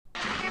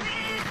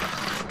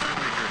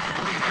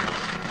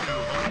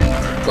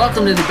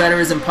Welcome to the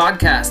Betterism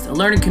Podcast, a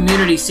learning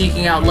community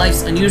seeking out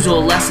life's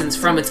unusual lessons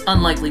from its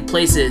unlikely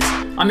places.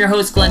 I'm your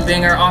host, Glenn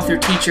Binger, author,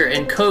 teacher,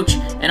 and coach,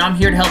 and I'm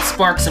here to help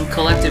spark some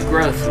collective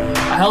growth.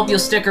 I hope you'll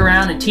stick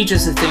around and teach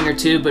us a thing or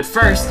two, but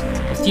first,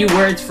 a few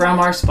words from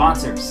our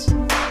sponsors.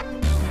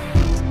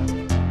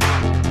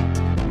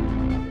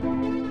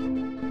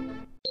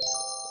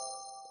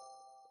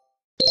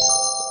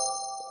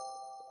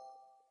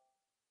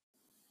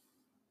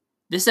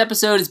 This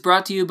episode is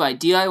brought to you by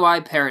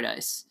DIY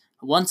Paradise,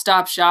 a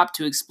one-stop shop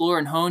to explore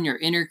and hone your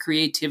inner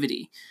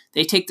creativity.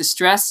 They take the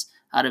stress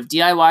out of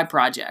DIY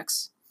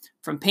projects.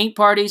 From paint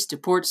parties to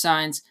porch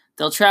signs,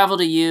 they'll travel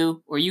to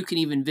you, or you can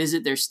even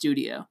visit their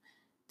studio.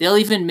 They'll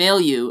even mail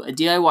you a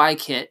DIY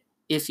kit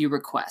if you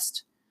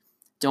request.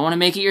 Don't want to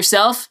make it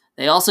yourself?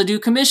 They also do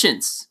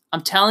commissions.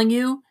 I'm telling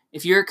you,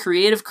 if you're a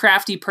creative,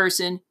 crafty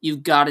person,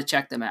 you've got to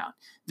check them out.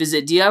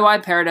 Visit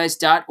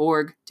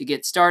DIYparadise.org to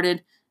get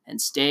started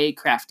and stay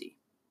crafty.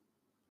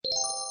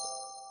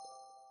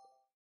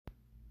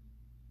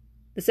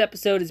 This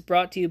episode is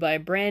brought to you by a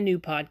brand new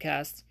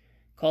podcast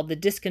called The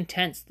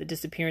Discontents, The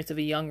Disappearance of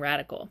a Young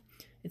Radical.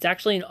 It's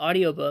actually an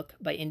audiobook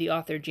by indie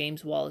author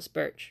James Wallace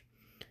Birch.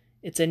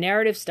 It's a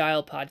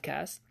narrative-style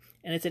podcast,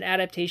 and it's an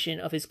adaptation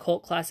of his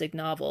cult classic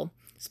novel,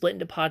 split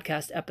into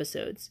podcast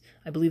episodes.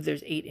 I believe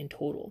there's 8 in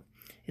total.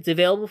 It's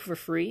available for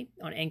free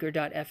on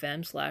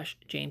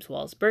anchor.fm/James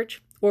Wallace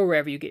Birch or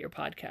wherever you get your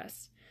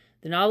podcasts.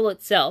 The novel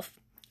itself,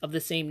 of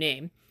the same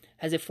name,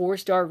 has a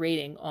 4-star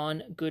rating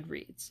on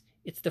Goodreads.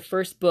 It's the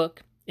first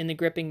book in the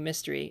gripping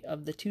mystery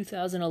of the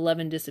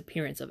 2011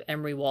 disappearance of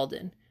Emery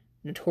Walden,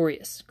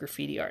 notorious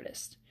graffiti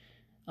artist.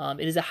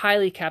 It is a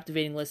highly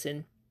captivating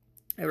listen.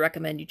 I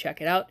recommend you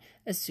check it out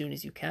as soon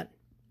as you can.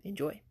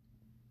 Enjoy.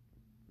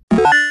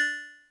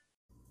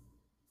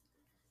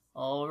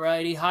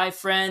 Alrighty, hi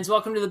friends.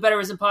 Welcome to the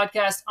Betterism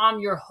Podcast. I'm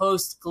your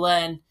host,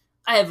 Glenn.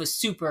 I have a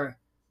super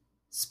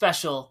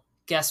special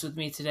guest with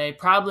me today.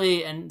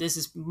 Probably, and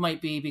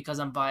might be because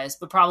I'm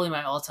biased, but probably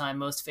my all-time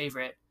most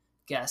favorite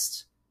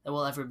guest that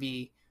will ever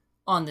be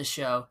on the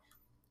show.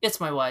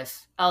 It's my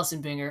wife,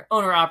 Allison Binger,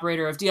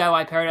 owner-operator of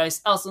DIY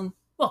Paradise. Allison,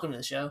 welcome to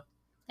the show.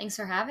 Thanks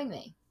for having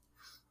me.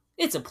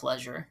 It's a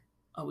pleasure.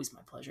 Always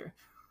my pleasure.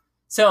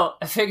 So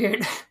I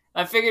figured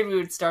we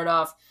would start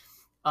off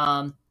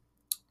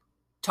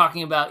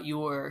talking about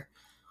your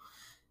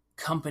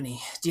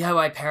company,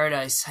 DIY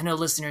Paradise. I know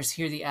listeners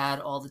hear the ad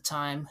all the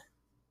time.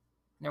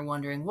 And they're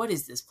wondering, what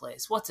is this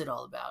place? What's it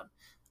all about?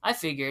 I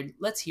figured,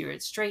 let's hear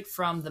it straight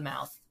from the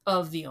mouth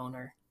of the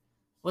owner.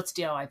 What's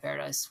DIY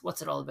Paradise?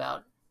 What's it all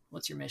about?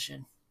 What's your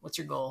mission? What's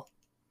your goal?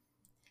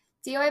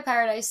 DIY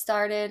Paradise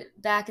started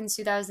back in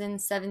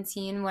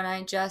 2017 when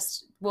I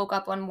just woke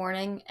up one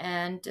morning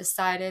and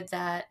decided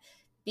that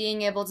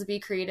being able to be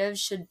creative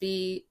should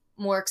be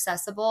more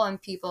accessible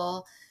and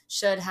people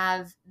should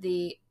have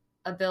the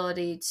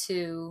ability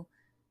to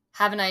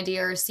have an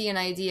idea or see an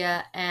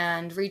idea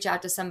and reach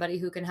out to somebody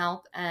who can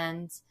help.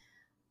 And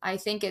I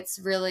think it's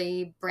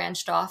really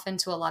branched off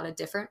into a lot of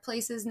different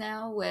places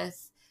now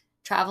with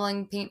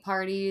traveling paint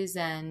parties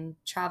and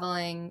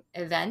traveling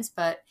events.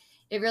 But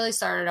it really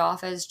started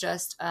off as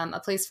just a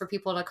place for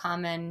people to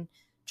come and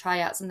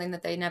try out something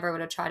that they never would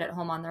have tried at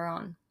home on their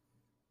own.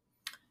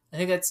 I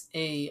think that's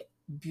a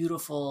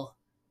beautiful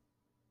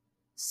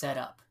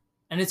setup.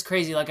 And it's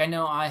crazy. Like, I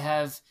know I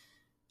have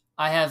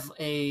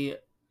a,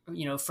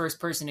 first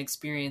person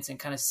experience and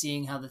kind of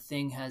seeing how the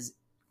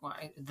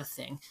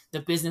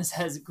business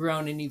has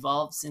grown and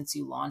evolved since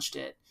you launched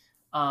it.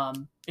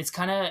 It's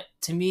kind of,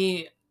 to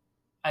me,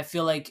 I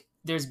feel like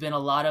there's been a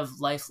lot of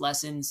life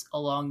lessons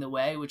along the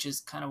way, which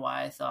is kind of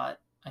why I thought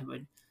I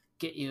would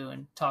get you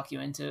and talk you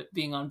into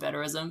being on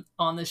Betterism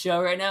on the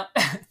show right now,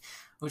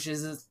 which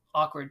is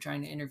awkward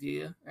trying to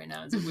interview you right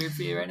now. Is it weird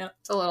for you right now?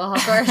 It's a little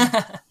awkward.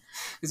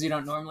 Because we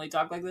don't normally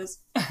talk like this.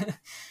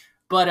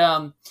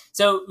 But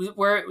so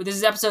this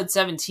is episode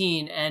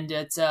 17, and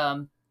it's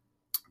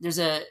there's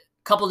a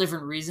couple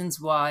different reasons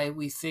why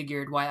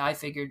I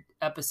figured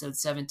episode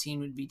 17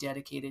 would be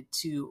dedicated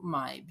to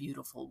my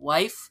beautiful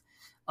wife.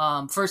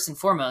 First and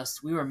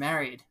foremost, we were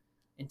married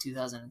in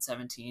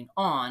 2017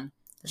 on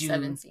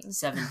June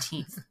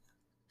 17th.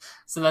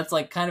 So that's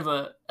like kind of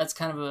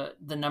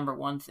the number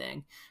one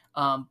thing.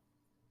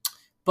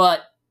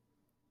 But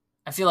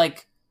I feel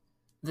like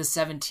the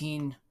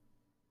 17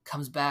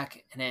 comes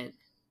back and it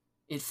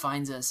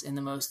finds us in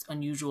the most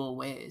unusual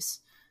ways.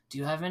 Do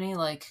you have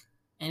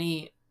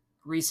any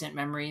recent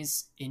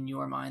memories in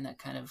your mind that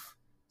kind of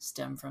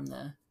stem from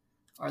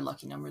our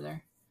lucky number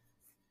there?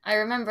 I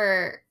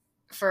remember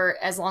for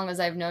as long as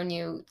I've known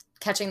you,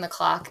 catching the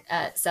clock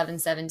at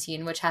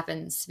 7:17, which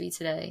happens to be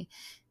today,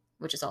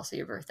 which is also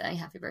your birthday.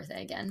 Happy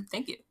birthday again.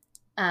 Thank you.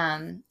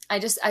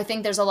 I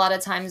think there's a lot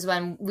of times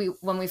when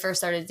we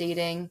first started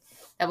dating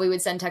that we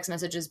would send text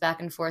messages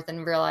back and forth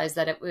and realize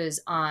that it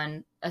was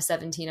on a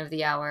 17 of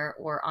the hour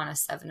or on a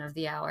 7 of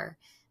the hour.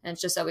 And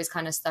it's just always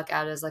kind of stuck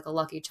out as like a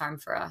lucky charm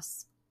for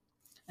us.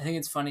 I think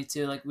it's funny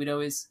too. Like we'd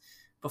always,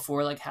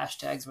 before like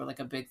hashtags were like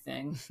a big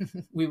thing,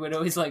 we would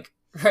always like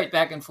write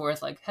back and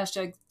forth like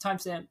hashtag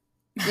timestamp.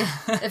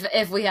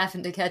 if we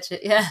happen to catch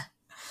it, yeah.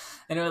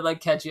 And it would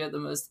like catch you at the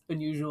most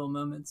unusual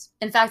moments.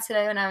 In fact,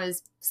 today when I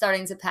was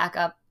starting to pack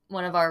up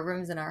one of our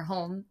rooms in our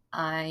home,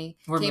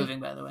 moving,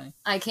 by the way.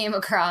 I came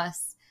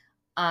across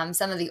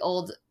some of the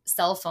old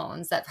cell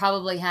phones that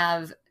probably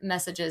have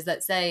messages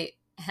that say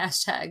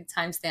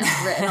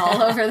 #timestamp written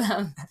all over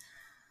them.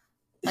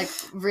 Like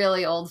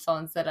really old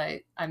phones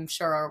that I'm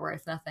sure are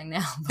worth nothing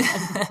now,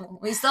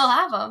 but we still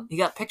have them. You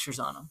got pictures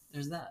on them.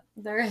 There's that.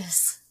 There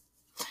is.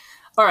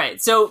 All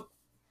right. So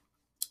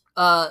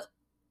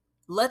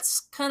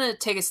let's kind of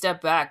take a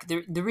step back.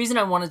 The reason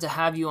I wanted to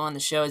have you on the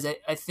show is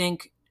I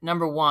think,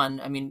 number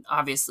one, I mean,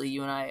 obviously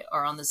you and I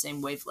are on the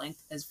same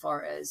wavelength as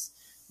far as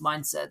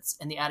mindsets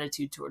and the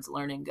attitude towards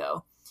learning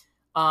go.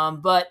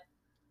 But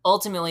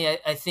ultimately,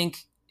 I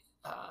think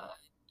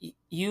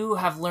you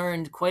have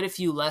learned quite a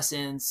few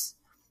lessons,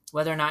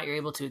 whether or not you're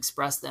able to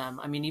express them.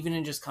 I mean, even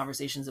in just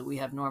conversations that we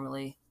have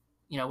normally,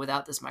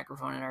 without this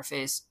microphone in our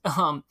face,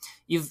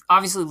 you've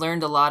obviously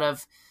learned a lot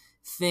of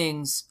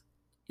things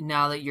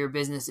now that your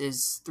business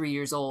is 3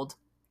 years old,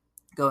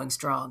 going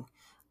strong.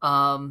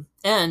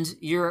 And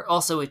you're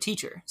also a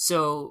teacher.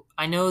 So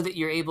I know that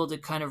you're able to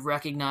kind of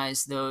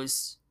recognize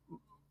those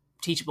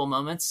teachable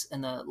moments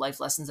and the life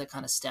lessons that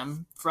kind of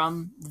stem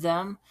from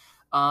them.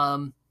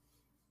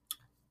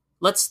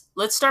 Let's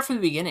start from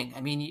the beginning.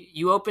 I mean,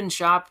 you opened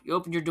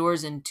your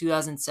doors in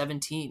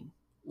 2017.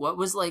 What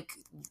was like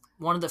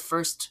one of the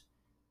first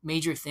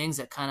major things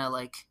that kind of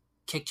like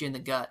kicked you in the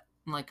gut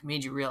and like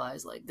made you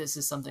realize like this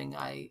is something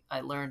I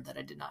learned that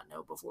I did not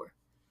know before?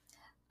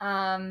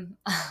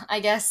 I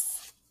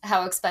guess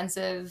how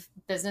expensive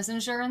business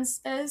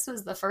insurance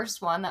was the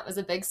first one. That was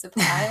a big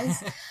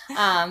surprise.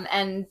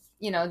 And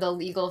the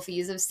legal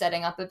fees of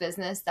setting up a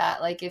business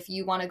that, like, if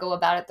you want to go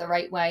about it the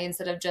right way,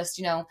 instead of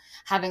just,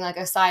 having like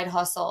a side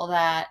hustle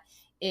that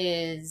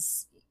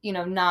is,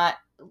 not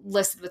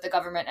listed with the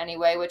government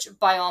anyway, which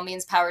by all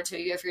means, power to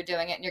you if you're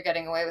doing it and you're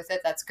getting away with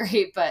it, that's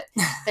great. But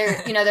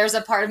there's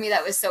a part of me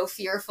that was so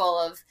fearful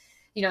of,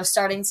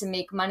 starting to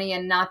make money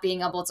and not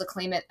being able to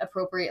claim it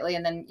appropriately,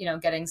 and then,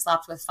 getting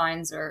slapped with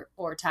fines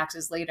or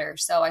taxes later.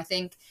 So I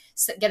think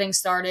getting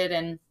started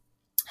and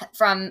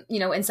from,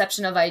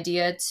 inception of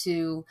idea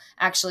to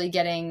actually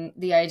getting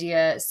the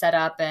idea set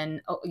up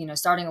and,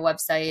 starting a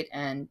website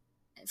and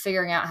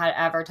figuring out how to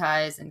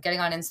advertise and getting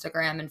on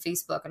Instagram and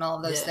Facebook and all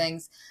of those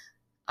things.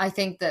 I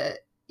think that,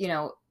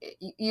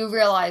 you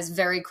realize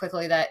very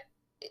quickly that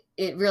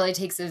it really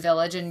takes a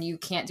village and you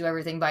can't do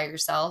everything by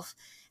yourself.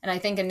 And I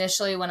think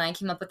initially when I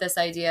came up with this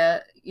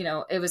idea,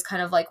 it was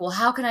kind of like, well,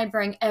 how can I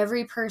bring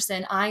every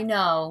person I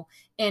know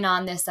in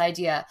on this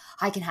idea?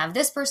 I can have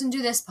this person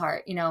do this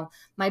part.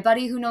 My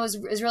buddy who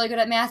is really good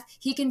at math,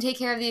 he can take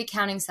care of the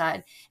accounting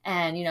side.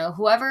 And,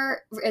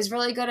 whoever is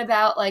really good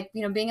about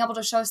being able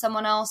to show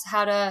someone else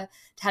how to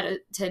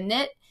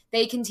knit,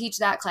 they can teach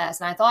that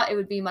class. And I thought it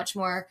would be much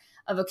more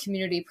of a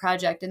community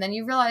project. And then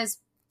you realize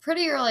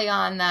pretty early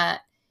on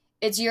that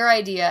it's your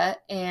idea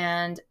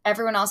and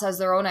everyone else has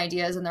their own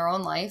ideas in their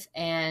own life.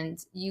 And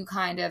you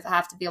kind of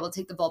have to be able to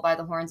take the bull by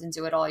the horns and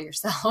do it all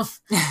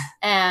yourself.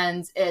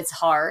 And it's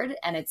hard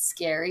and it's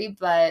scary,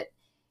 but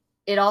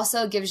it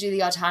also gives you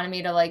the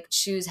autonomy to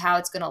choose how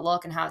it's going to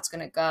look and how it's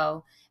going to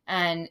go.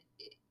 And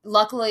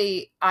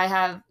luckily I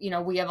have,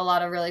 we have a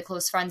lot of really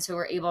close friends who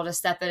are able to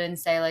step in and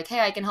say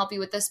hey, I can help you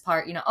with this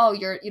part. Oh,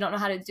 you don't know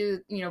how to do,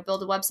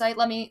 build a website.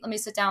 Let me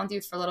sit down with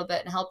you for a little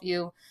bit and help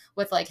you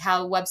with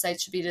how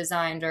websites should be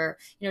designed, or,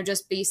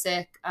 just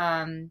basic,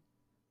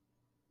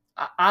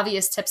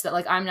 obvious tips that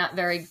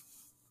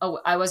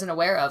I wasn't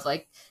aware of.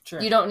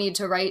 Sure. You don't need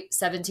to write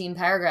 17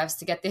 paragraphs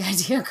to get the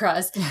idea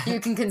across. You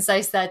can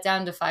concise that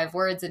down to 5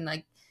 words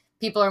and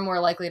people are more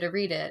likely to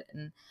read it.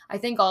 And I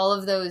think all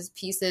of those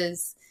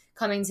pieces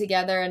coming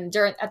together, and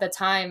at the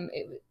time,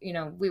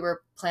 we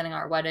were planning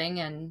our wedding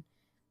and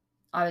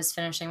I was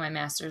finishing my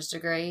master's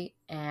degree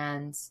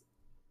and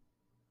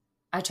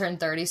I turned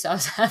 30, so I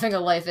was having a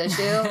life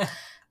issue.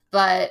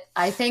 But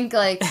I think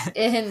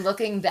in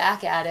looking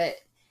back at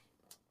it,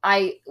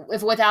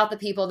 without the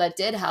people that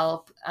did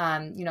help,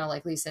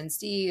 like Lisa and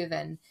Steve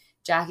and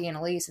Jackie and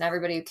Elise and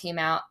everybody who came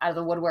out of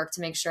the woodwork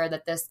to make sure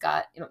that this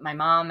got, my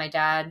mom, my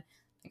dad,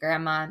 my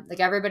grandma,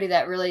 everybody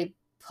that really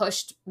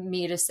pushed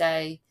me to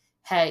say,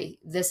 hey,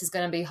 this is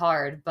going to be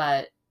hard,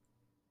 but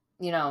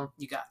you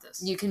got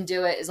this. You can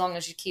do it as long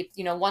as you keep,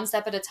 one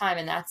step at a time.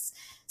 And that's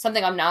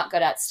something I'm not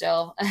good at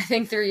still. I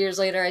think 3 years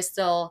later, I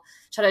still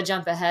try to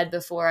jump ahead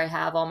before I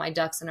have all my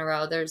ducks in a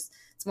row. It's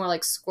more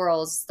like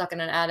squirrels stuck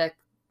in an attic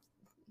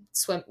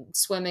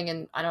swimming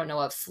and I don't know,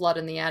 a flood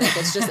in the attic.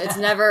 It's just, it's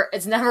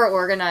never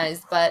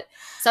organized, but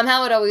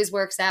somehow it always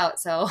works out.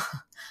 So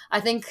I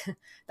think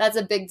that's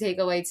a big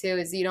takeaway too,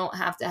 is you don't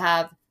have to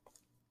have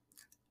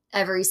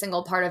every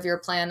single part of your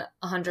plan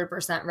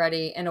 100%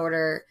 ready in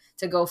order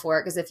to go for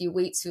it. Because if you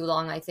wait too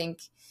long, I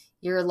think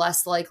you're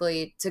less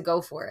likely to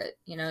go for it.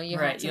 You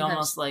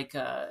almost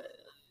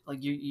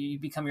you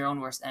become your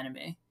own worst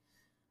enemy.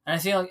 And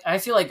I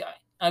feel like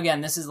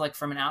again, this is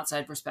from an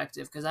outside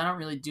perspective, because I don't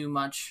really do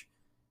much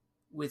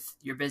with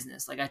your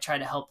business. Like I try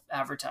to help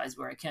advertise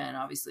where I can,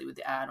 obviously with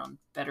the ad on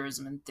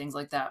Betterism and things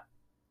like that.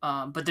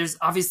 But there's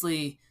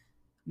obviously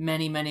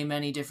many, many,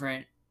 many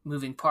different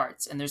moving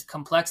parts, and there's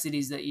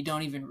complexities that you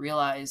don't even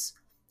realize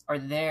are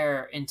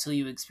there until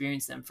you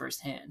experience them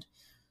firsthand.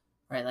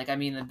 Right. Like, I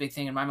mean, the big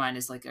thing in my mind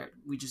is like,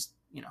 we just,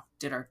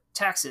 did our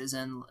taxes,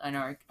 and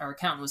our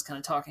accountant was kind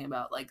of talking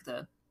about like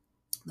the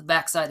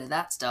backside of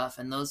that stuff.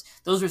 And those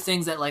were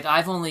things that like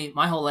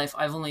my whole life,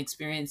 I've only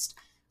experienced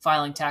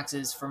filing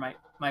taxes for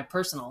my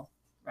personal,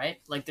 right?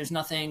 Like there's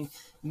nothing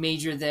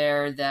major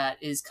there that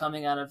is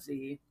coming out of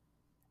the,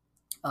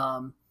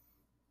 the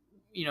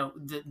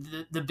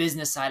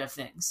business side of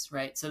things.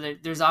 Right. So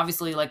there's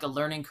obviously like a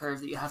learning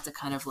curve that you have to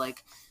kind of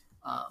like,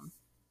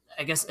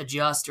 I guess,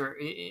 adjust or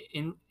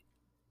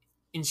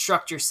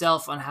instruct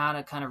yourself on how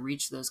to kind of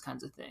reach those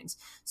kinds of things.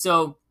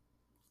 So,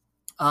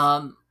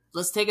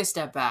 let's take a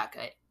step back.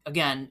 I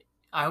kind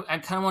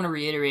of want to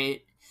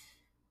reiterate,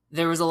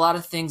 there was a lot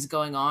of things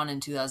going on in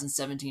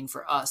 2017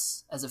 for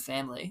us as a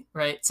family,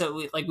 right?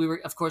 So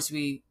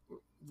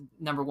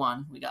number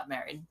one, we got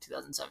married in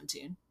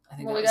 2017. I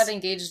think we got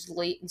engaged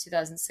late in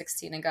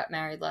 2016 and got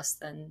married less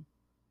than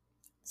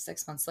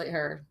 6 months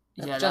later.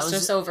 Yeah,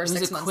 just over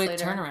 6 months later. It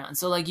was a quick turnaround.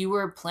 So like we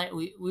were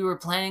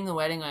planning the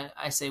wedding.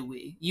 I say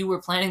you were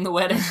planning the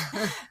wedding.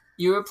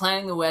 You were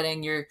planning the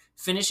wedding. You're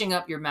finishing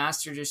up your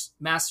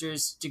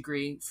master's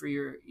degree for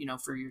your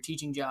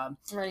teaching job.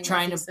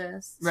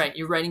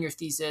 You're writing your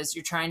thesis.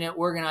 You're trying to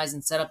organize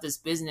and set up this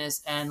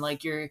business, and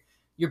like you're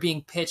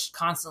being pitched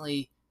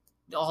constantly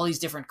all these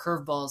different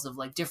curveballs of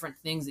like different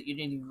things that you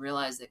didn't even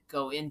realize that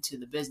go into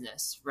the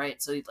business,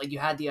 right? So like you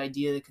had the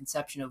idea, the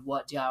conception of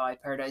what DIY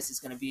Paradise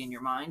is going to be in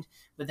your mind,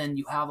 but then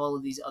you have all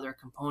of these other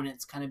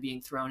components kind of being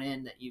thrown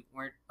in that you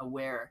weren't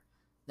aware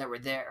that were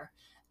there.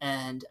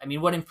 And I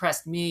mean, what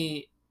impressed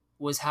me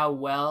was how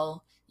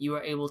well you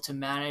were able to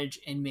manage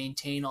and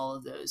maintain all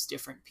of those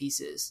different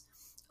pieces.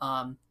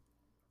 And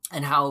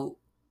how,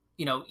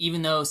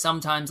 even though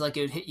sometimes like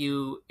it would hit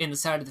you in the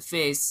side of the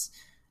face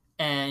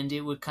and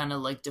it would kind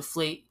of like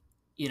deflate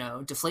you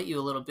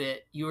a little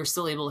bit, you were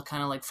still able to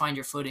kind of like find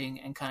your footing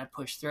and kind of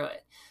push through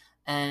it.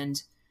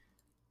 And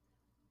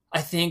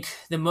I think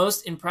the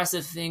most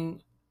impressive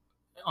thing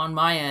on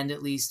my end,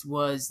 at least,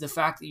 was the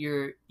fact that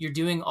you're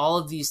doing all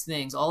of these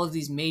things, all of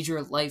these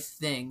major life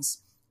things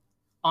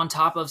on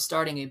top of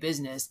starting a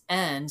business,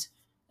 and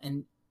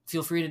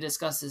feel free to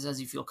discuss this as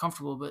you feel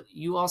comfortable, but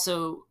you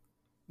also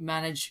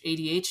manage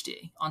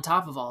ADHD on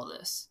top of all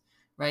this,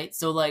 right?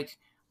 So like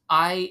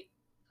I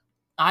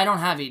don't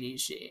have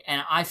ADHD,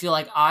 and I feel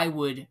like I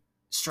would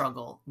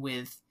struggle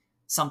with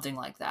something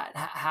like that.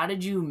 How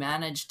did you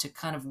manage to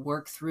kind of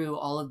work through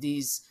all of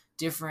these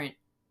different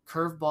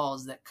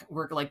curveballs that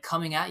were like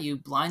coming at you,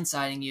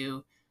 blindsiding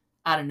you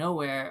out of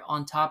nowhere,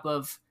 on top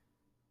of,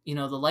 the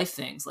life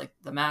things like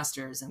the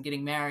masters and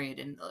getting married?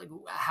 And like,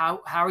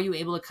 how are you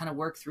able to kind of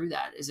work through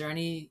that? Is there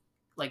any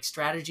like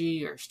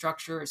strategy or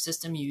structure or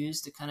system you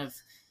use to kind of,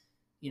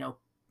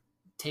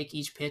 take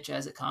each pitch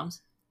as it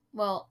comes?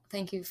 Well,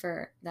 thank you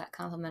for that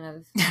compliment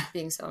of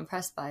being so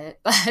impressed by it.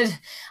 But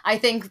I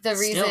think the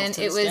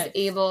reason it was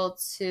able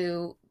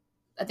to,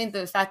 I think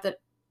the fact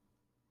that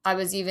I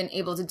was even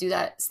able to do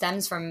that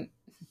stems from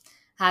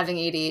having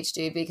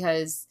ADHD,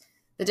 because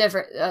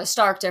the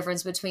stark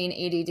difference between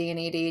ADD and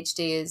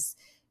ADHD is,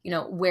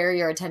 where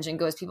your attention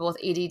goes. People with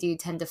ADD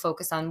tend to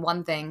focus on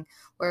one thing,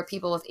 where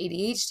people with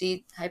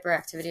ADHD,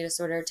 hyperactivity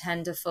disorder,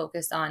 tend to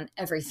focus on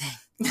everything.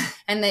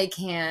 And they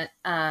can't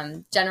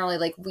generally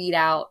like weed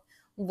out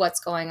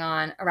what's going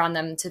on around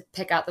them to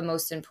pick out the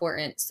most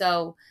important.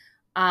 So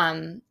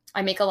I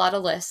make a lot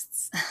of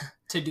lists.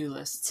 To-do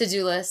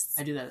lists.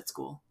 I do that at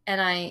school.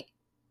 And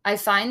I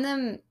find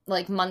them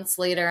like months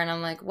later, and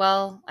I'm like,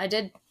 well, I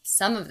did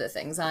some of the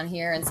things on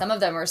here, and some of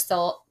them are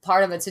still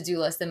part of a to-do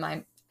list in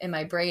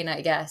my brain,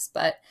 I guess.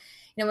 But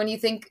when you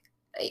think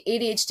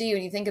ADHD,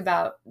 when you think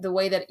about the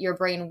way that your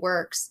brain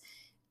works,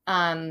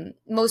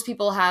 most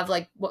people have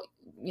like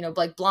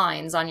like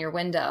blinds on your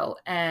window,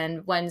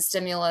 and when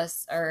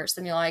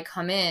stimuli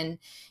come in,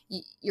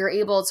 you're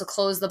able to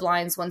close the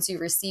blinds once you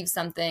receive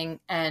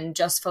something and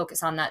just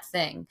focus on that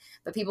thing.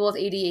 But people with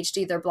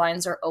ADHD, their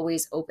blinds are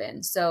always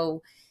open,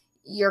 so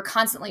you're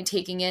constantly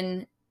taking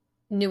in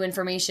new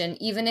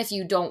information, even if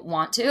you don't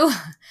want to.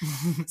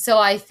 So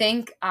I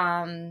think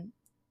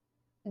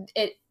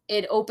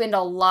it opened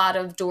a lot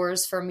of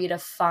doors for me to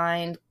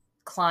find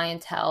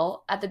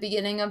clientele at the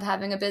beginning of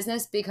having a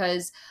business,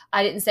 because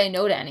I didn't say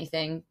no to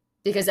anything,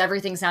 because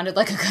everything sounded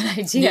like a good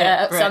idea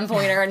at some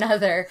point or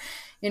another.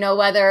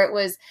 Whether it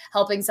was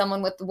helping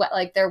someone with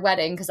like their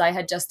wedding, because I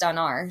had just done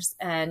ours,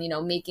 and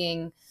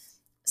making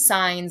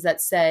signs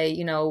that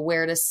say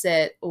where to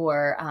sit,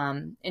 or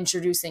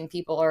introducing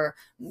people, or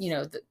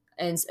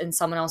and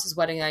someone else's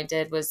wedding I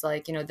did was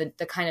like,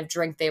 the kind of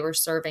drink they were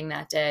serving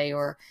that day,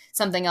 or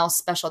something else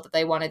special that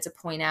they wanted to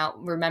point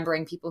out,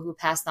 remembering people who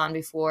passed on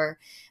before,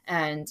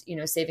 and,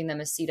 saving them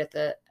a seat at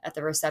the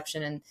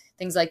reception and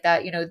things like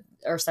that,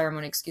 or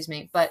ceremony, excuse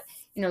me. But,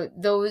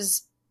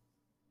 those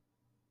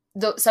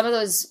some of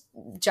those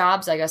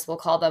jobs, I guess we'll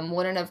call them,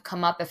 wouldn't have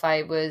come up if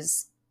I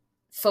was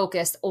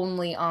focused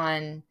only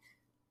on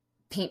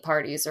paint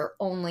parties or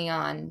only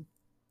on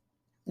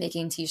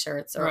making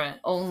t-shirts or Right.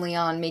 only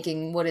on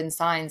making wooden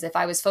signs. If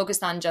I was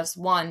focused on just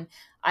one,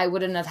 I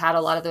wouldn't have had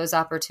a lot of those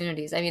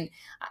opportunities. I mean,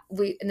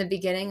 in the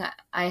beginning,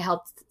 I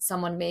helped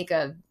someone make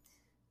a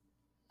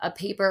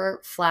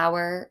paper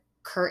flower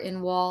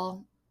curtain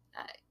wall,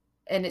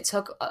 and it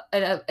took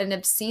an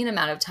obscene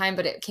amount of time,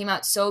 but it came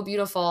out so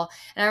beautiful.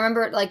 And I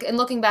remember, like, and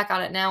looking back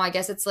on it now, I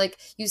guess it's like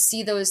you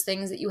see those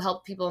things that you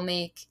help people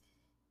make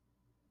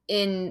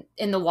in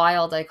the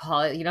wild, I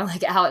call it,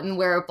 like out and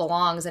where it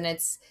belongs. And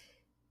it's,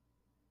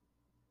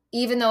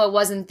 even though it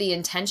wasn't the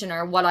intention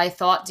or what I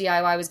thought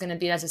DIY was going to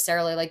be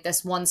necessarily, like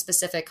this one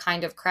specific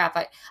kind of craft,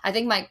 I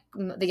think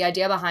the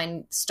idea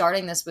behind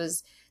starting this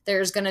was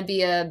there's going to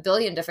be a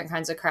billion different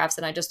kinds of crafts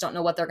and I just don't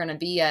know what they're going to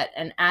be yet.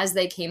 And as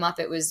they came up,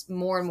 it was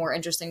more and more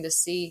interesting to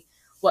see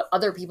what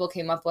other people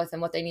came up with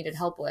and what they needed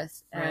help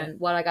with, and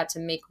what I got to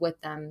make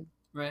with them,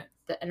 right?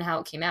 And how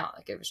it came out.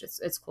 Like, it was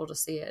just, it's cool to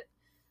see it.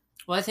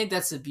 Well, I think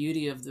that's the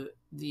beauty of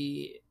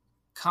the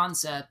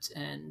concept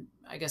and,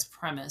 I guess,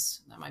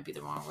 premise. That might be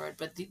the wrong word,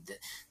 but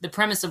the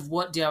premise of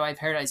what DIY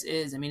Paradise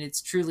is. I mean,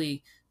 it's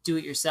truly do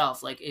it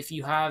yourself. Like, if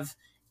you have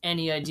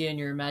any idea in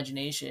your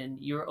imagination,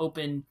 you're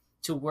open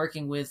to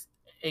working with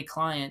a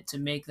client to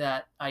make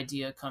that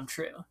idea come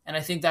true. And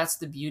I think that's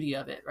the beauty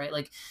of it, right?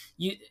 Like,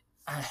 you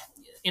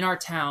in our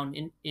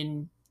town,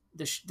 in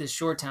the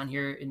shore town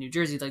here in New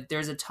Jersey, like,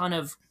 there's a ton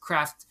of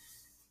craft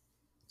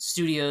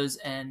studios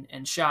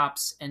and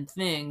shops and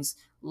things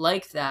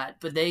like that,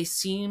 but they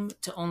seem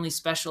to only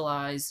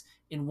specialize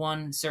in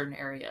one certain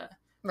area,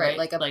 right?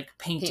 Like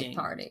painting,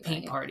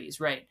 paint parties,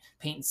 right?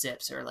 Paint and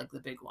sips are like the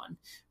big one,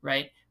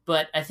 right?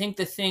 But I think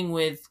the thing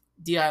with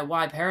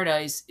DIY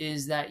Paradise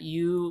is that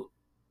you're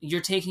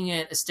taking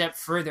it a step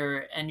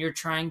further and you're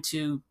trying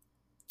to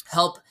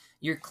help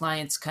your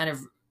clients kind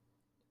of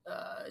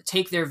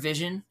take their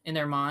vision in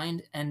their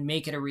mind and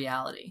make it a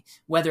reality,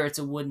 whether it's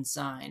a wooden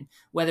sign,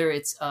 whether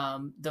it's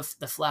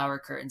the flower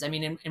curtains. I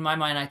mean, in my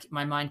mind,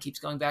 my mind keeps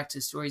going back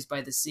to Stories by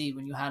the Sea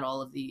when you had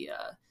all of the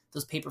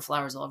those paper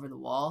flowers all over the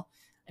wall.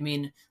 I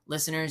mean,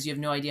 listeners, you have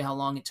no idea how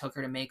long it took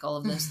her to make all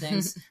of those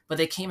things, but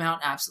they came out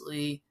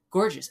absolutely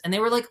gorgeous. And they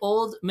were like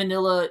old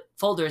manila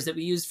folders that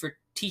we used for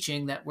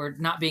teaching that were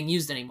not being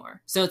used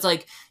anymore. So it's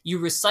like you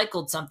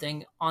recycled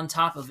something on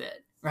top of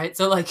it, right?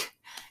 So like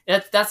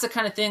that's the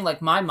kind of thing,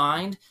 like, my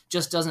mind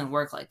just doesn't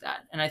work like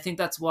that. And I think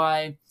that's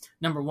why,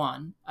 number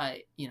one,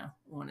 I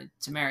wanted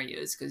to marry you,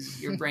 is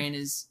because your brain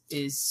is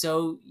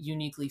so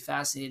uniquely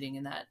fascinating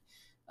in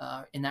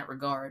that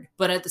regard.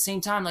 But at the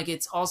same time, like,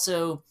 it's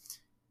also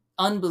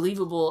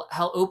unbelievable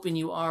how open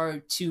you are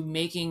to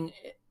making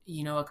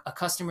a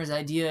customer's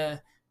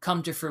idea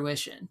come to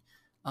fruition.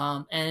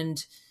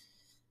 And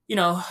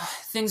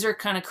things are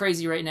kind of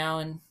crazy right now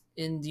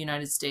in the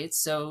United States,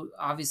 so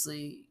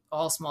obviously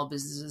all small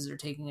businesses are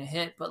taking a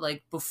hit. But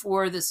like,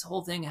 before this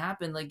whole thing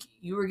happened, like,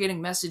 you were getting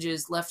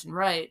messages left and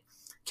right.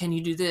 Can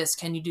you do this?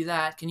 Can you do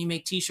that? Can you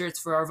make t-shirts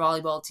for our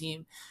volleyball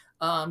team?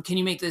 Can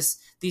you make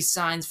these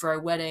signs for our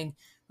wedding?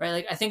 Right?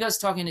 Like, I think I was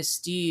talking to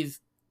Steve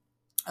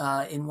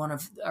in one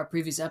of our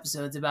previous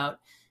episodes about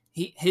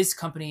his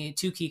company,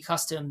 Two Key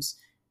Customs.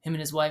 Him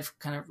and his wife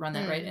kind of run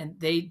that, right? And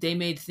they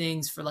made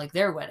things for like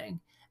their wedding.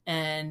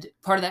 And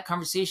part of that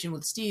conversation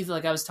with Steve,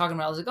 like I was talking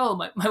about, I was like, oh,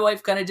 my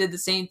wife kind of did the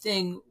same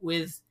thing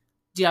with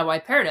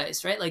DIY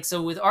Paradise, right? Like,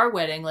 so with our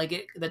wedding,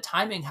 like, the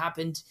timing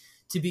happened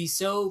to be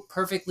so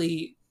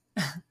perfectly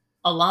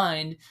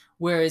aligned,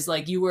 whereas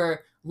like you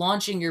were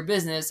launching your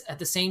business at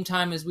the same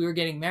time as we were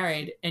getting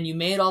married, and you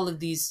made all of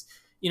these,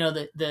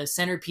 the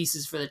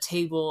centerpieces for the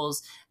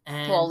tables.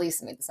 And well,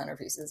 Lisa made the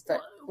centerpieces,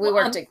 but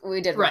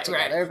we did work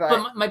together. Right.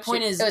 But my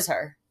point is, it was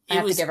her. I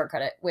have to give her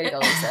credit. Way to go,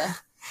 Lisa.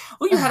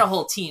 Well, you had a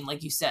whole team,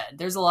 like you said.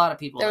 There's a lot of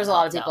people. There was a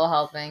lot of people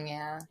helping.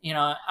 Yeah.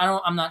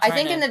 I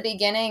think in the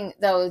beginning,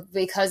 though,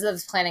 because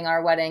of planning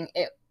our wedding,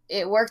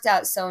 it worked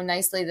out so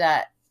nicely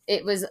that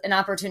it was an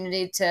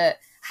opportunity to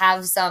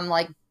have some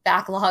like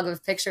backlog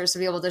of pictures to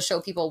be able to show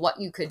people what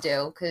you could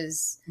do.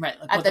 Because right,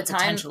 like at the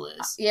time, potential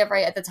is. Yeah,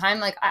 right. At the time,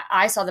 like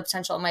I saw the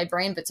potential in my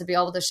brain, but to be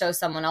able to show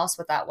someone else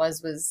what that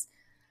was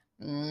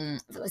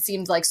it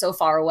seemed like so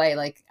far away.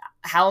 Like,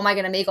 how am I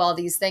going to make all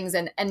these things?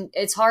 And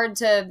it's hard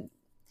to.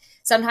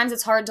 Sometimes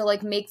it's hard to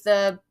like make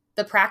the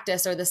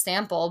practice or the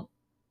sample,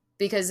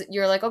 because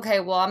you're like, okay,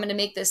 well, I'm going to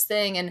make this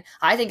thing and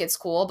I think it's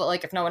cool, but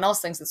like, if no one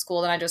else thinks it's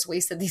cool, then I just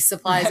wasted these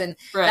supplies. And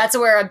that's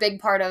where a big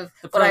part of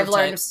what I've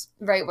learned,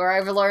 right, where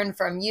I've learned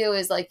from you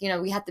is like,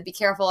 we have to be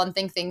careful and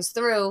think things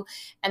through.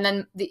 And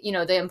then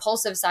the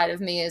impulsive side of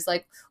me is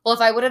like, well,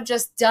 if I would have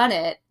just done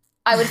it,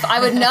 I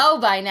would know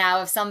by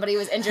now if somebody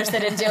was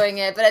interested in doing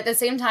it. But at the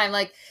same time,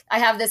 like, I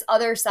have this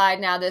other side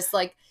now, this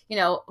like,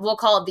 we'll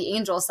call it the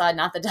angel side,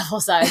 not the devil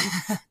side.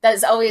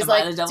 That's always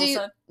like,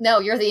 no,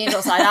 you're the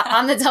angel side.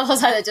 I'm the devil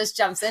side that just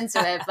jumps into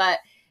it. But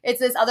it's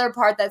this other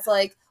part that's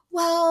like,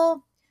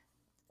 well,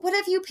 what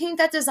if you paint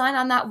that design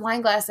on that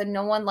wine glass and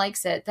no one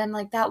likes it? Then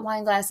like that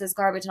wine glass is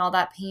garbage and all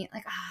that paint.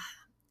 Like,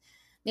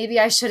 maybe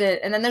I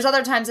shouldn't. And then there's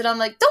other times that I'm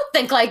like, don't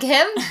think like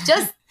him.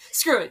 Just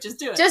screw it. Just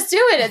do it. Just do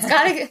it.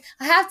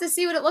 I have to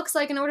see what it looks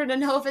like in order to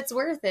know if it's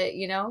worth it,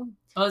 you know?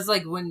 Well, it's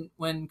like when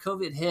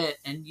COVID hit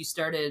and you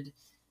started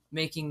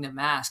making the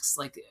masks,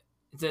 like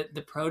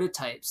the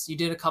prototypes, you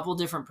did a couple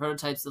different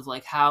prototypes of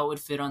like how it would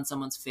fit on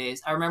someone's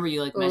face. I remember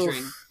you like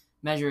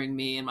measuring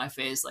me and my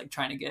face, like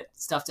trying to get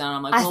stuff down.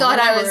 I'm like, I thought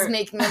I was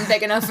making them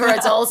big enough for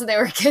adults and they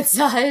were kid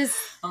size.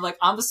 I'm like,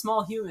 I'm a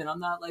small human.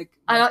 I'm not like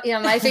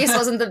my face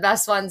wasn't the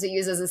best one to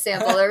use as a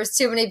sample. There was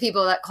too many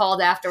people that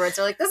called afterwards.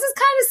 They're like, this is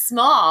kind of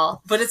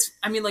small. But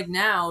I mean, like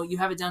now you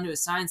have it down to a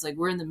science. Like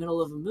we're in the middle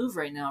of a move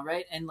right now,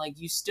 right? And like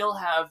you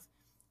have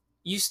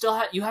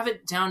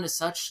it down to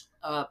such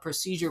a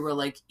procedure where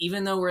like,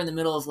 even though we're in the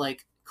middle of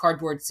like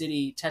Cardboard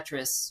City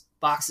Tetris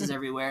boxes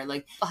everywhere,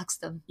 like box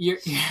them,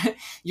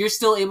 you're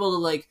still able to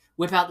like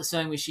whip out the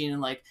sewing machine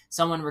and like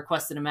someone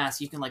requested a mask,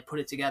 you can like put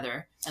it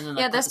together and then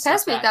like, this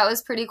past week that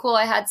was pretty cool.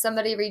 I had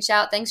somebody reach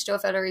out, thanks Joe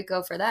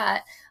Federico for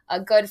that. A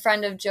good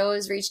friend of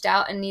Joe's reached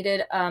out and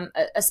needed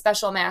a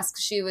special mask.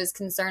 She was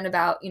concerned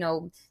about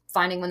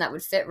finding one that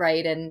would fit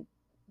right, and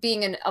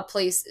being in a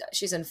place,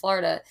 she's in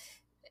Florida,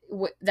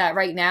 that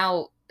right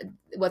now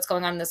what's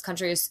going on in this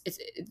country is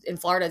in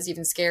Florida is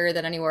even scarier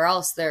than anywhere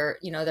else. Their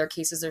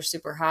cases are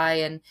super high,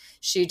 and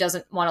she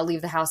doesn't want to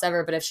leave the house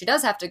ever. But if she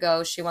does have to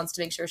go, she wants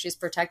to make sure she's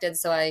protected.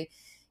 So I,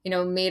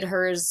 made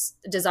hers,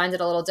 designed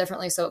it a little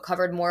differently so it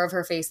covered more of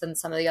her face than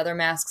some of the other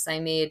masks I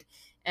made,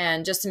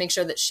 and just to make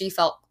sure that she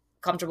felt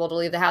comfortable to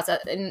leave the house.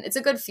 And it's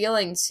a good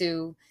feeling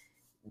to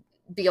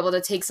be able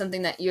to take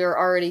something that you're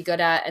already good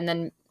at and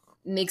then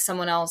make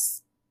someone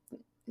else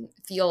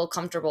feel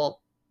comfortable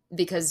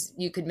because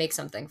you could make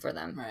something for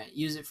them. Right.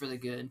 Use it for the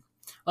good.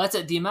 Well, that's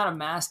it. The amount of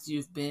masks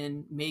you've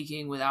been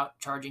making without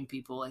charging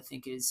people, I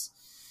think, is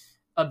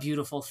a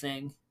beautiful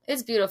thing.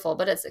 It's beautiful,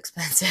 but it's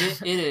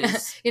expensive. It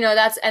is.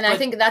 I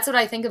think that's what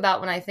I think about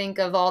when I think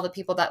of all the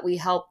people that we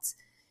helped,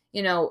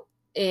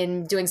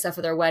 in doing stuff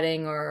for their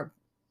wedding or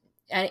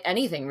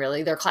anything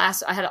really. Their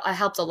class. I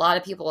helped a lot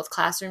of people with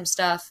classroom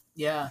stuff.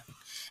 Yeah.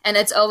 And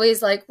it's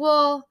always like,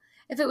 well,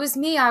 if it was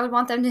me, I would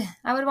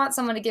want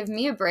someone to give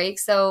me a break.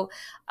 So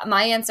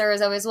my answer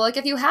is always, well, like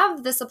if you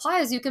have the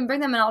supplies, you can bring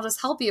them and I'll just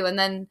help you. And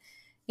then,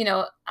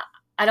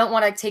 I don't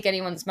want to take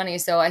anyone's money.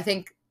 So I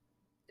think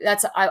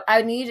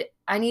I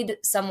need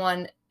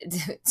someone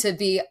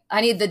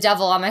I need the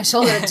devil on my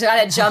shoulder to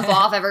try to jump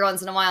off every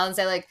once in a while and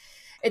say like,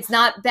 it's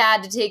not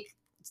bad to take,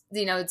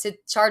 to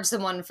charge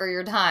someone for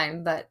your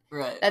time, but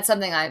right. That's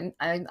something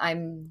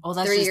I'm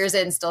 3 years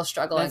in still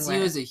struggling with. That's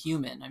you as a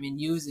human. I mean,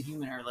 you as a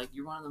human are like,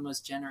 you're one of the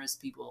most generous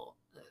people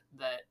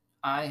that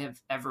I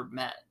have ever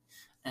met.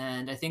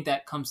 And I think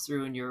that comes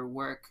through in your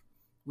work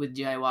with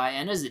DIY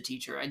and as a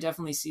teacher. I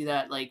definitely see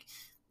that. Like,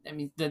 I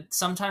mean,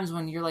 sometimes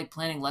when you're like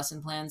planning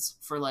lesson plans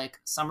for like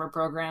summer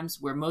programs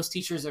where most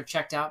teachers are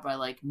checked out by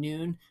like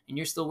noon and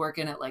you're still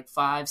working at like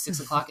 5, 6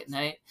 o'clock at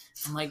night,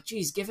 I'm like,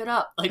 geez, give it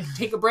up. Like,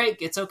 take a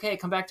break. It's okay.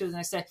 Come back to it the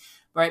next day.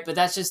 Right. But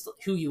that's just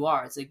who you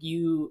are. It's like,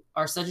 you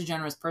are such a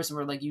generous person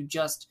where like, you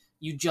just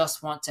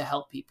want to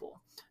help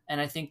people.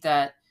 And I think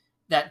that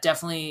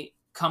definitely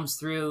comes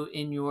through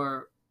in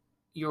your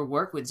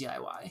work with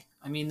DIY.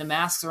 I mean, the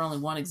masks are only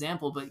one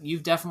example, but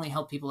you've definitely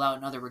helped people out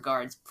in other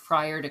regards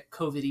prior to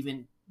COVID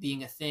even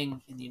being a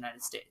thing in the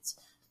United States.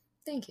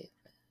 Thank you.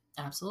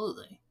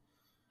 Absolutely.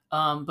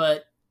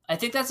 But I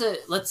think that's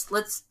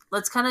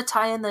let's kind of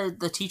tie in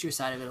the teacher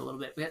side of it a little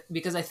bit,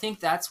 because I think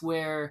that's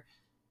where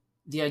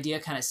the idea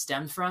kind of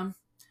stemmed from.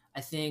 I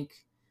think,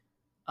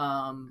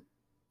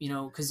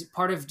 because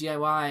part of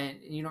DIY,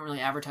 you don't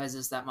really advertise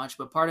this that much,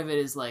 but part of it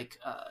is like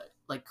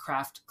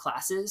craft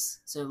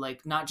classes. So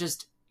like not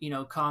just,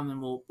 come and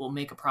we'll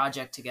make a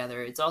project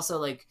together. It's also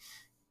like,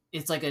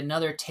 it's like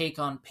another take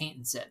on paint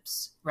and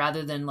sips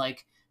rather than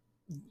like,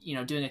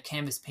 doing a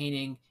canvas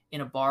painting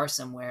in a bar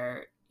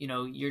somewhere.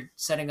 You're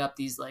setting up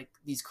these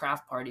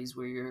craft parties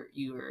where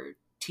you're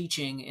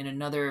teaching in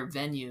another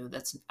venue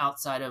that's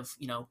outside of,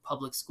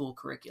 public school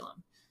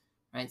curriculum.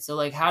 Right. So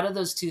like, how do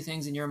those two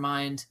things in your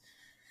mind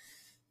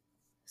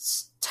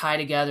tie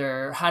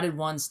together? How did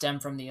one stem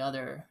from the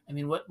other? I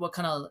mean, what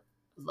kind of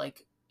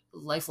like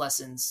life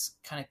lessons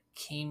kind of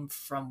came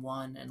from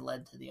one and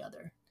led to the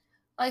other?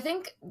 I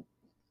think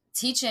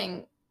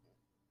teaching,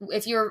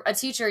 if you're a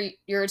teacher,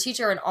 you're a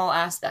teacher in all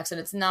aspects,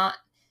 and it's not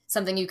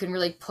something you can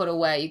really put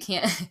away. You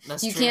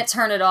can't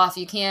turn it off.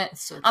 You can't.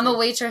 So I'm a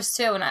waitress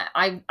too, and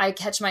I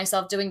catch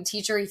myself doing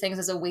teachery things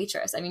as a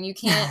waitress. I mean, you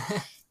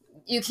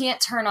can't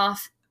turn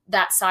off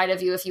that side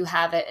of you if you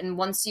have it. And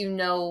once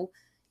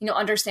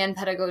understand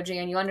pedagogy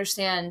and you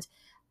understand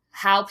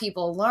how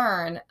people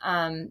learn,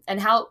 and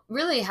how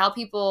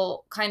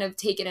people kind of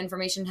take in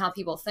information, how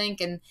people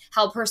think, and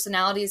how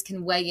personalities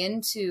can weigh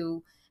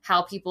into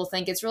how people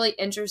think. It's really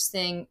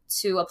interesting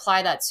to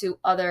apply that to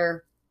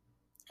other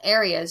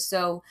areas.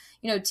 So,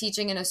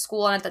 teaching in a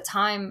school, and at the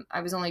time I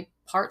was only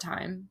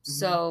part-time. Mm-hmm.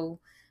 So,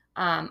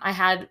 I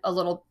had a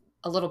little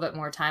bit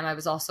more time. I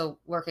was also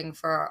working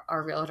for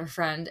our realtor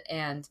friend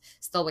and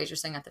still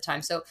waitressing at the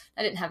time. So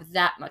I didn't have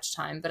that much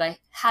time, but I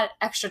had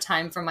extra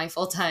time from my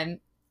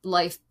full-time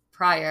life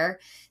prior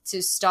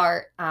to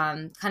start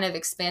kind of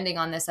expanding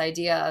on this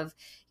idea of,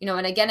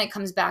 and again, it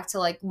comes back to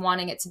like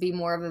wanting it to be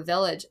more of a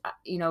village.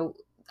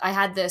 I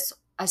had this,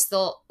 I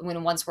still,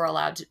 once we're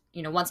allowed to,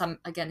 once I'm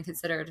again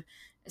considered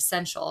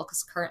essential,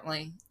 because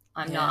currently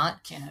I'm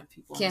not, can't have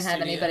people, can't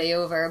have anybody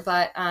over.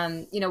 But,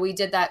 we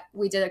did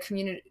a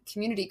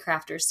community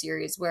crafters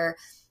series where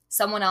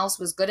someone else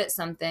was good at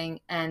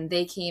something and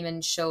they came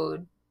and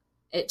showed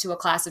it to a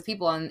class of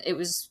people. And it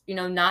was,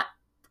 not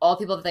all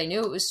people that they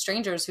knew. It was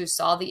strangers who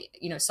saw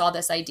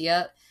this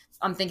idea.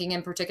 I'm thinking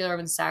in particular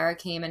when Sarah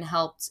came and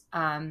helped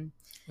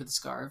with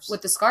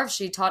the scarves.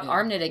 She taught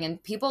arm knitting,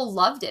 and people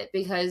loved it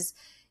because,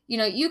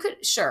 you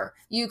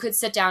could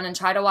sit down and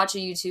try to watch a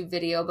YouTube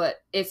video,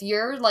 but if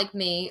you're like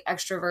me,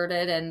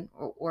 extroverted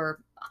or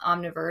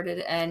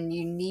omniverted, and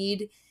you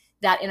need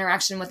that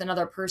interaction with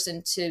another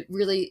person to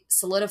really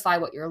solidify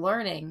what you're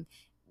learning,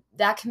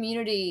 that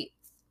community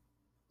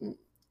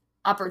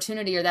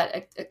opportunity or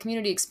that a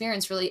community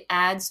experience really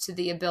adds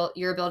to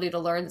your ability to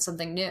learn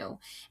something new.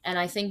 And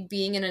I think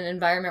being in an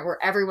environment where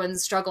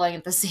everyone's struggling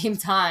at the same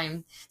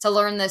time to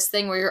learn this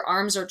thing where your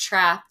arms are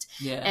trapped,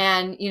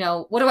 and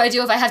what do I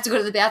do if I have to go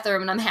to the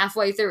bathroom and I'm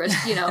halfway through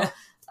it,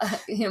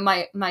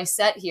 my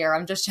set here,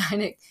 I'm just trying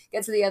to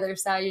get to the other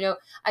side.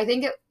 I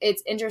think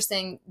it's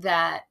interesting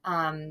that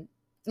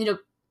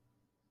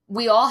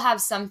we all have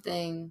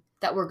something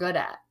that we're good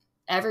at.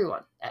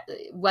 Everyone,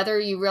 whether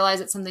you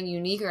realize it's something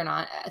unique or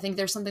not, I think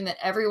there's something that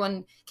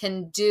everyone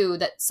can do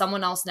that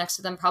someone else next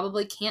to them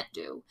probably can't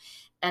do.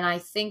 And I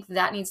think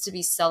that needs to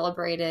be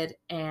celebrated,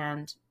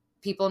 and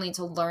people need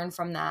to learn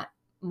from that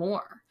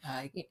more.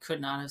 I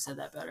could not have said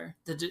that better.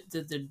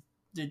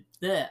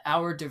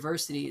 Our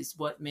diversity is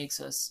what makes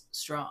us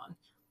strong.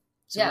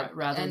 So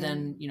rather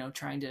than,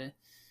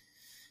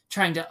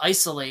 trying to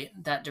isolate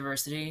that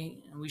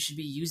diversity, we should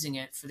be using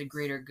it for the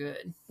greater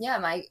good. Yeah,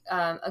 my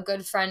a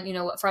good friend,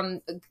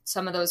 from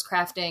some of those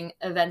crafting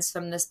events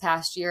from this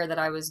past year that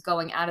I was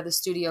going out of the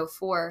studio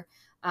for,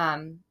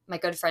 my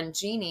good friend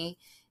Jeannie,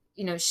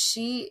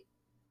 she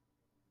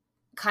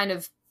kind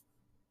of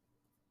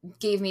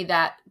gave me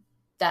that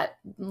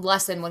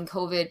lesson when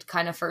COVID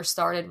kind of first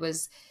started,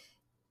 was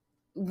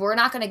we're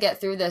not going to get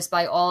through this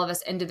by all of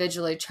us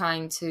individually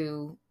trying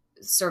to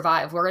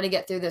survive. We're going to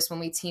get through this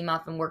when we team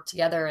up and work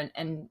together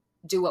and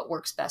do what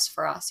works best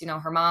for us.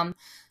 Her mom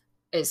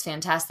is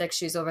fantastic.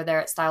 She's over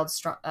there at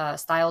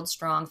Styled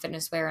Strong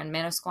Fitness Wear in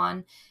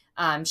Manasquan.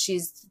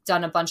 She's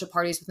done a bunch of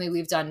parties with me.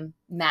 We've done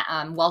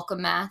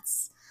welcome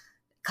mats,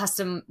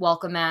 custom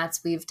welcome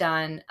mats. We've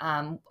done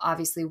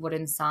obviously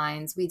wooden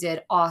signs. We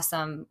did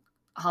awesome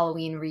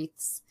Halloween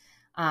wreaths.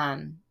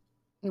 And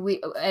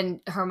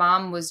her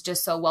mom was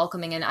just so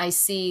welcoming. And I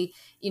see,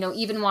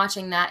 even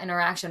watching that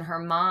interaction, her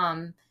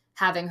mom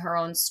having her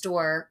own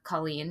store,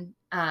 Colleen,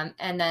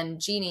 and then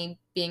Jeannie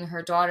being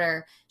her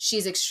daughter,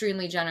 she's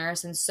extremely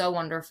generous and so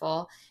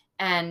wonderful,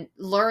 and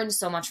learned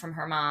so much from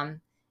her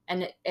mom.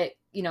 And it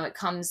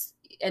comes,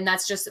 and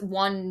that's just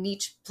one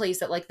niche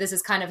place that like this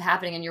is kind of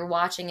happening, and you're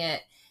watching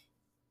it,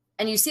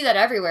 and you see that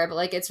everywhere. But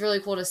like, it's really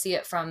cool to see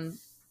it from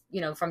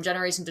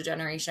generation to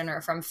generation,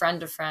 or from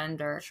friend to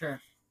friend, or sure.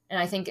 And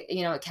I think,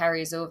 it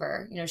carries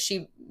over.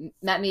 She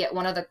met me at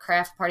one of the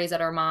craft parties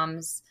at our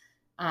mom's,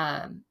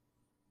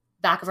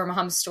 back of her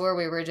mom's store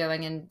we were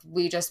doing. And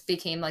we just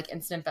became like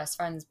instant best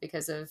friends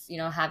because of,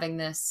 having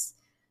this,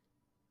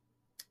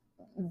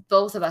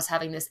 both of us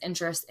having this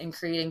interest in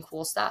creating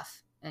cool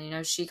stuff.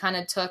 And, she kind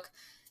of took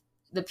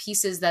the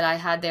pieces that I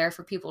had there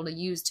for people to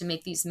use to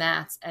make these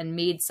mats and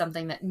made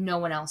something that no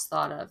one else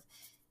thought of.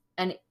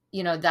 And,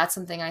 that's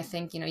something I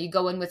think, you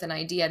go in with an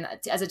idea. And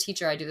as a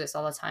teacher, I do this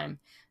all the time.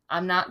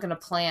 I'm not going to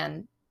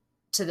plan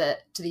to the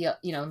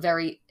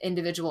very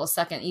individual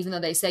second, even though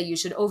they say you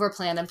should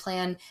overplan and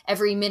plan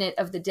every minute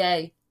of the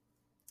day.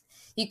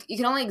 You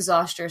can only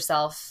exhaust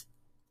yourself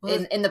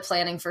in the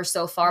planning for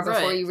so far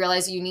before you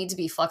realize you need to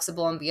be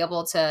flexible and be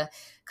able to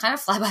kind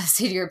of fly by the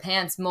seat of your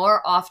pants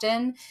more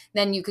often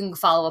than you can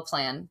follow a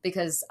plan.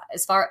 Because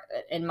as far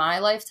in my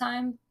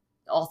lifetime,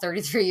 all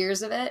 33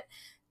 years of it,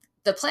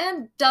 the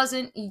plan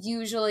doesn't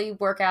usually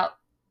work out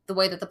the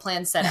way that the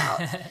plan set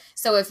out.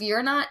 So if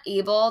you're not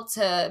able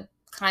to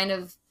kind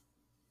of,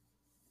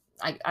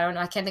 I don't know,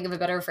 I can't think of a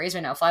better phrase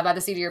right now, fly by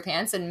the seat of your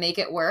pants and make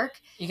it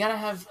work. You got to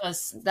have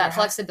that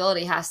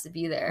flexibility has to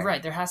be there.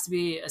 Right. There has to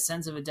be a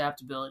sense of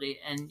adaptability,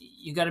 and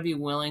you got to be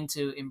willing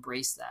to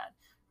embrace that.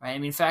 Right. I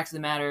mean, fact of the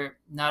matter,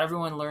 not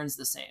everyone learns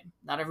the same.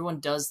 Not everyone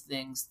does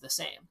things the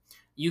same.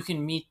 You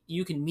can meet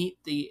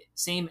the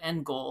same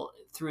end goal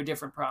through a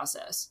different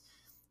process.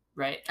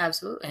 Right.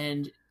 Absolutely.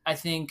 And I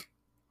think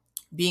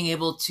being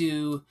able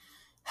to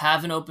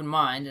have an open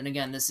mind, and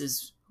again, this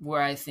is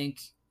where I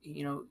think,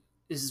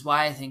 this is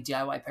why I think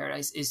DIY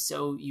Paradise is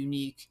so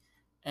unique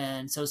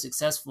and so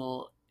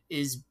successful,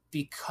 is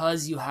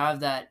because you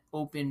have that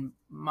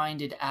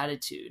open-minded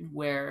attitude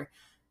where,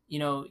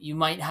 you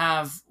might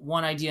have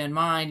one idea in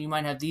mind, you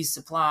might have these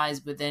supplies,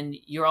 but then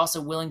you're also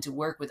willing to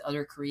work with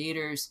other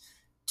creators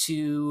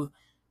to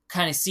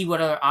kind of see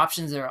what other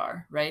options there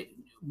are, right?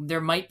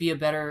 there might be a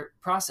better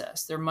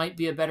process. There might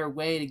be a better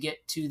way to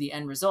get to the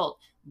end result.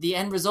 The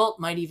end result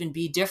might even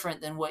be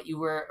different than what you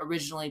were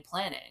originally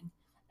planning.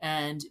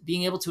 And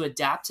being able to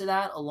adapt to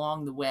that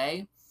along the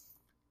way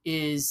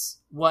is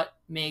what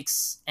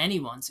makes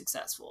anyone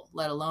successful,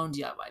 let alone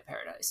DIY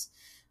Paradise.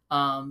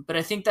 But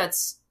I think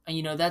that's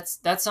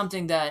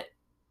something that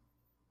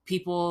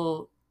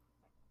people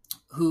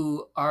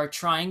who are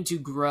trying to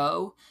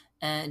grow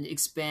and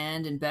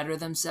expand and better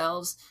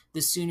themselves,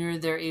 the sooner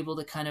they're able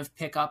to kind of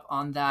pick up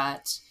on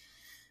that,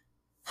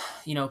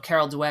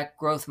 Carol Dweck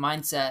growth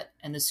mindset,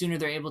 and the sooner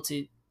they're able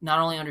to not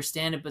only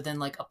understand it, but then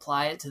like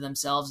apply it to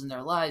themselves in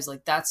their lives,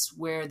 like that's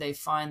where they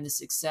find the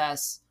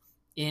success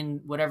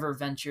in whatever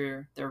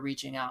venture they're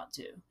reaching out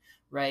to.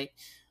 Right.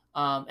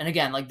 And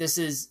again, like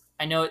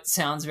I know it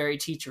sounds very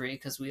teachery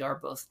because we are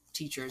both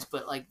teachers,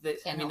 but like the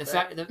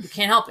fact that you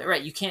can't help it,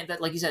 right? You can't,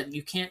 that, like you said,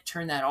 you can't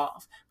turn that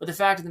off. But the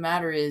fact of the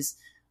matter is,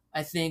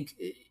 I think,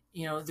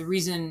 the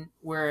reason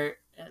where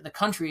the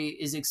country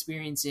is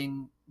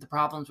experiencing the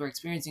problems we're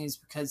experiencing is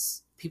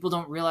because people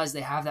don't realize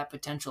they have that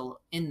potential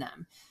in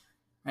them.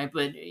 Right.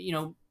 But,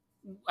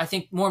 I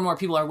think more and more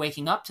people are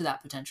waking up to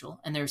that potential,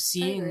 and they're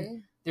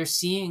seeing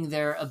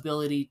their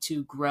ability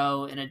to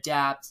grow and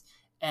adapt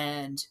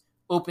and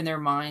open their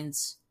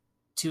minds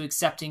to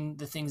accepting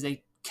the things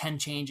they can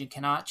change and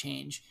cannot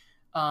change.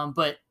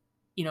 But,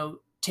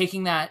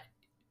 taking that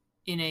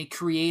in a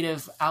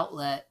creative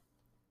outlet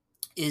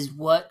is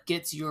what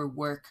gets your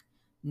work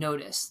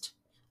noticed.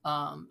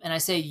 And I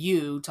say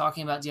you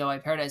talking about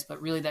DIY Paradise,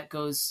 but really that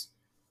goes,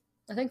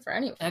 I think, for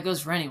anyone. That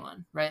goes for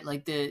anyone, right?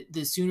 Like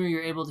the sooner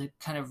you're able to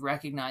kind of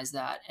recognize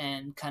that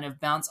and kind of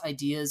bounce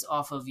ideas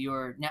off of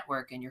your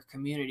network and your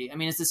community. I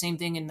mean, it's the same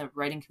thing in the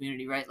writing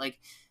community, right? Like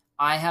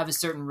I have a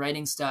certain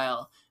writing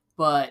style,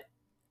 but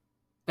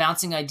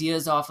bouncing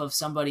ideas off of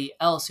somebody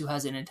else who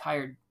has an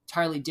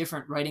entirely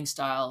different writing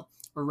style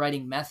or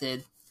writing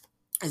method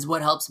is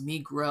what helps me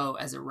grow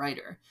as a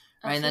writer.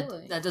 Right.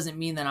 Absolutely. And that doesn't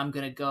mean that I'm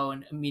going to go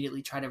and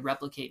immediately try to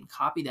replicate and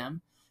copy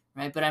them.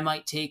 Right. But I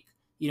might take,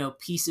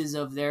 pieces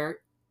of their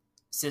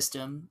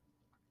system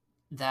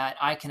that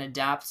I can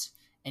adapt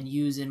and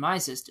use in my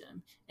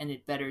system, and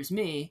it betters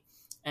me.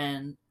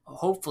 And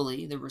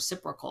hopefully the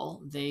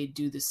reciprocal, they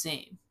do the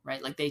same,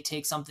 right? Like they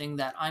take something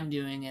that I'm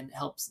doing and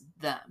helps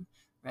them,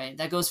 right?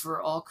 That goes for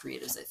all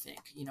creatives, I think,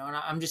 and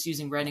I'm just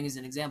using writing as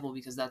an example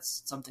because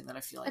that's something that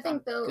I feel like I'm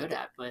good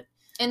at. But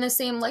in the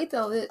same light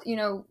though, that,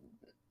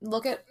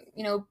 look at,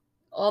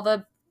 all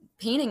the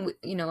painting,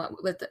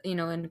 with,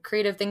 and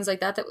creative things like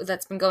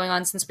that's been going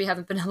on since we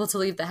haven't been able to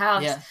leave the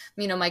house. Yeah.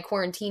 My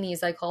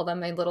quarantinis, I call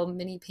them, my little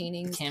mini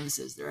paintings.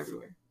 Canvases, they're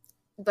everywhere.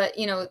 But,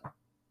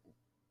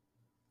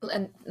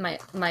 and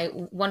my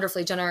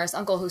wonderfully generous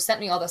uncle who sent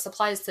me all the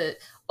supplies to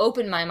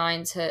open my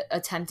mind to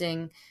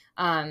attempting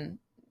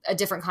a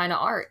different kind of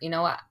art.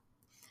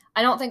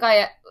 I don't think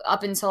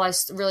up until I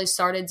really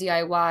started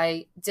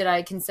DIY, did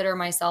I consider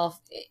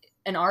myself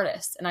an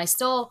artist. And I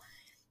still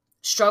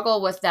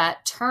struggle with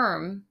that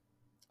term,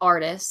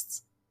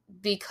 artist,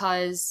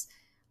 because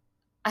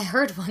I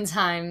heard one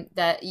time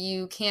that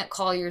you can't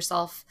call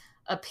yourself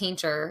a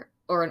painter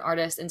or an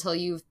artist until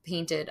you've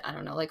painted, I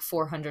don't know, like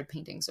 400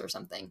 paintings or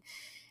something.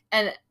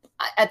 And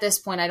at this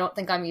point, I don't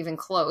think I'm even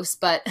close,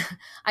 but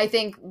I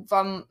think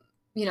from,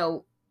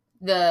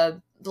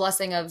 the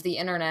blessing of the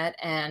internet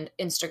and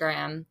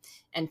Instagram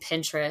and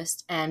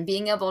Pinterest and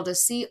being able to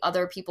see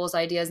other people's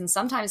ideas and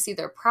sometimes see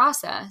their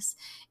process,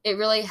 it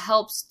really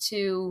helps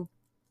to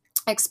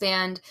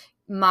expand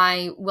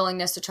my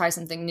willingness to try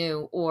something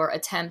new or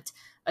attempt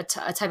a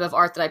type of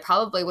art that I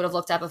probably would have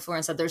looked at before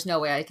and said, there's no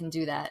way I can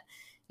do that.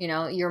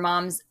 Your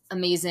mom's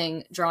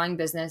amazing drawing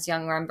business,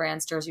 Young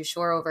Rembrandt's Jersey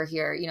Shore over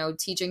here,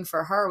 teaching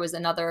for her was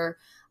another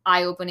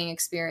eye-opening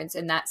experience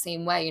in that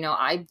same way.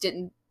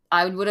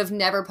 I would have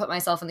never put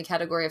myself in the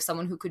category of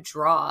someone who could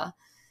draw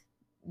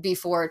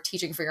before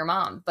teaching for your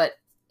mom. But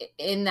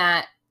in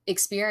that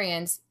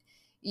experience,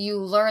 you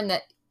learn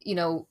that,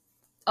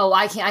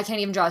 I can't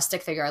even draw a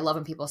stick figure. I love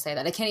when people say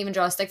that. I can't even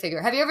draw a stick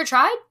figure. Have you ever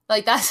tried?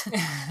 Like that's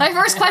my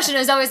first question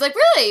is always like,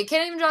 really? You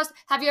can't even draw?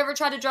 Have you ever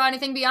tried to draw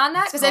anything beyond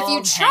that? Because if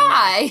you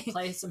try,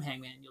 play some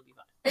Hangman, you'll be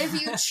fine. If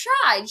you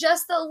try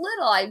just a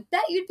little, I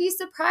bet you'd be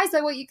surprised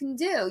by what you can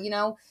do.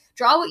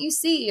 Draw what you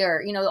see,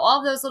 or all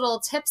of those little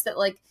tips that,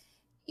 like,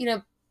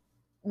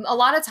 a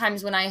lot of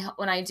times when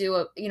I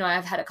do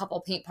I've had a couple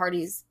paint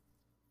parties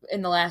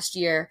in the last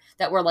year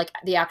that were like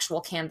the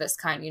actual canvas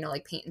kind,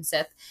 like paint and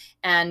sip,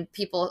 and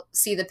people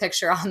see the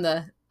picture on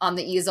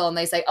the easel and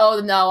they say,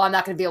 oh no, I'm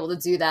not going to be able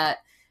to do that.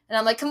 And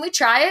I'm like, can we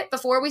try it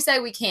before we say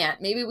we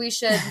can't? Maybe we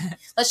should,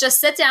 let's just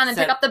sit down and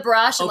pick up the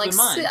brush and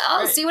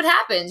see what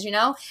happens,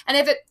 And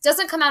if it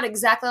doesn't come out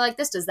exactly like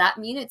this, does that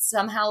mean it's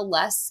somehow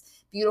less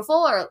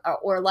beautiful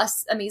or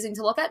less amazing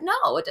to look at? No,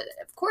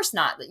 of course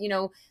not.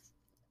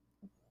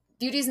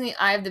 Beauty's in the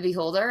eye of the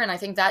beholder. And I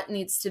think that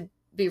needs to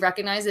be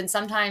recognized. And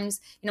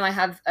sometimes, I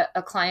have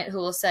a client who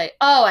will say,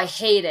 oh, I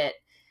hate it.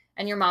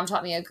 And your mom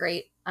taught me a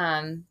great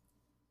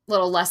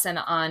little lesson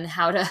on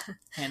how to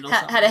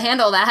how to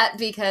handle that,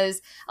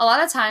 because a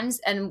lot of times,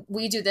 and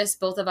we do this,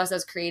 both of us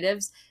as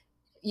creatives,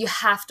 you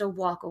have to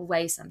walk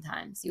away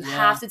sometimes. You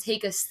have to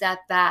take a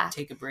step back.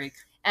 Take a break.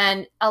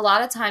 And a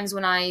lot of times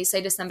when I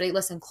say to somebody,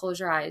 listen, close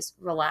your eyes,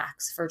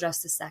 relax for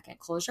just a second.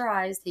 Close your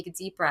eyes, take a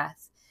deep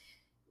breath.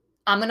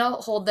 I'm going to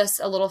hold this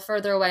a little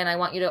further away, and I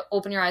want you to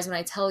open your eyes when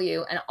I tell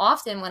you. And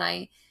often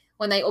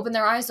when they open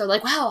their eyes, they're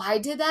like, wow, I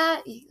did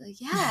that?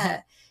 Like,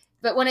 yeah.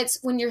 But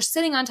when you're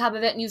sitting on top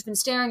of it and you've been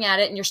staring at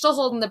it and you're still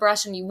holding the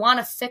brush and you want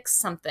to fix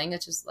something,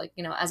 it's just like,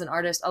 as an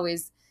artist,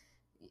 always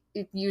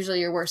usually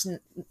your worst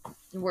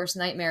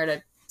nightmare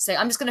to say,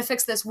 I'm just going to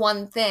fix this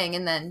one thing.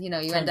 And then, you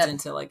end up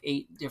into like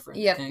 8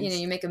 different things.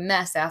 You make a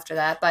mess after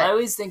that. But I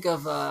always think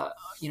of,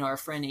 our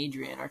friend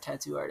Adrienne, our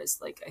tattoo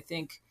artist. Like, I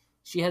think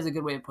she has a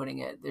good way of putting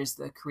it. There's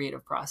the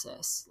creative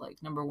process.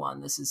 Like, number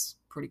 1, this is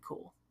pretty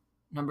cool.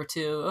 Number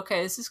 2,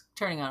 okay, this is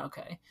turning out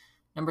okay.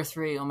 Number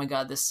 3, oh my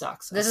God, this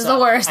sucks. This is the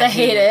worst. I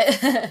hate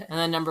it. And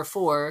then number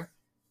 4,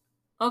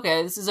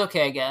 okay, this is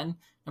okay again.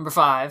 Number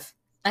 5,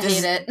 I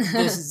hate it.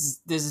 This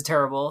is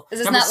terrible.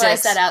 This is not what I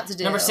set out to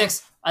do. Number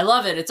 6, I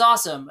love it. It's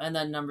awesome. And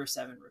then number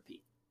 7,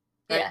 repeat.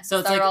 Right? Yeah. So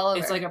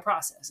it's like a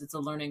process. It's a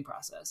learning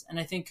process. And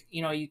I think,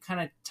 you kind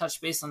of touched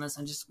base on this.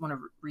 I just want to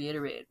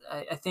reiterate.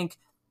 I think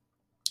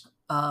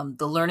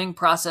the learning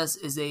process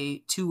is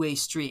a 2-way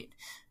street.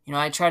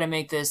 I try to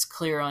make this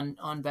clear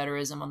on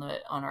Betterism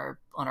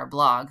on our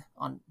blog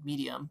on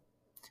Medium,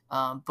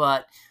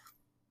 but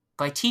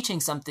by teaching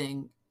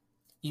something,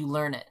 you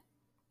learn it.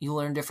 You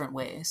learn different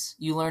ways.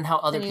 You learn how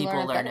other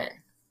people learn it.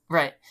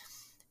 Right.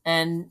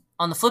 And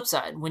on the flip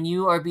side, when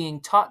you are being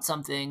taught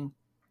something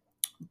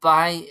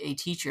by a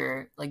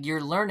teacher, like,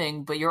 you're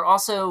learning, but you're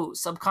also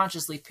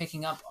subconsciously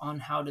picking up on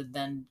how to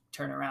then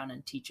turn around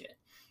and teach it.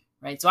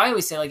 Right. So I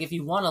always say, like, if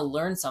you want to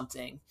learn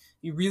something,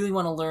 you really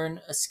want to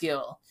learn a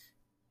skill,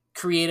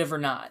 creative or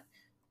not,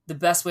 the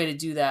best way to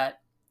do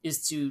that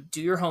is to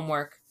do your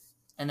homework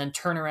and then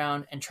turn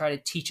around and try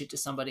to teach it to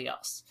somebody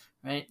else,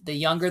 right? The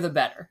younger, the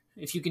better.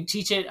 If you can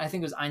teach it, I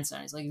think it was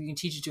Einstein. It's like, if you can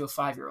teach it to a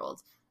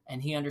 5-year-old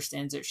and he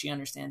understands it, she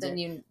understands then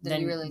it,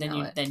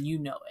 then you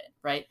know it,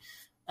 right?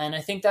 And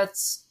I think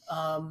that's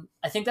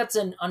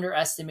an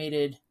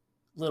underestimated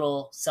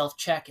little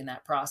self-check in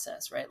that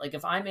process, right? Like,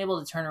 if I'm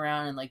able to turn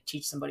around and like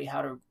teach somebody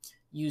how to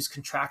use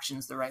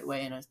contractions the right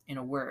way in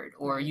a word,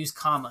 or use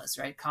commas,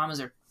 right?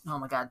 Commas are, oh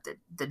my God,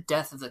 the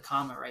death of the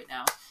comma right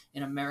now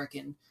in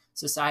American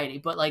society.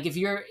 But like, if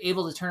you're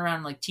able to turn around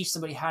and like teach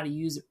somebody how to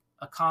use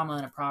a comma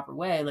in a proper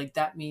way, like,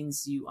 that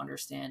means you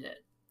understand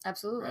it.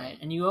 Absolutely. Right.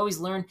 And you always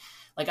learn,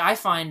 like, I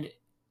find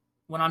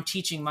when I'm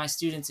teaching my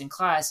students in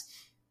class,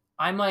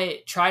 I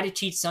might try to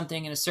teach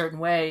something in a certain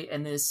way,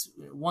 and this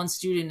one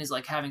student is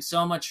like having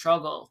so much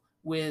struggle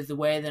with the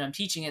way that I'm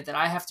teaching it that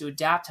I have to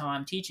adapt how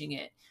I'm teaching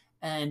it.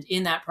 And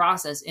in that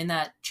process, in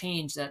that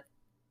change,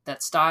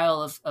 that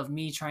style of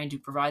me trying to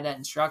provide that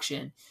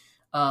instruction,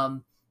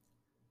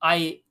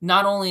 I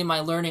not only am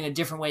I learning a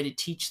different way to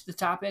teach the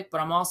topic,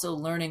 but I'm also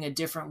learning a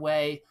different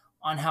way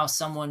on how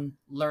someone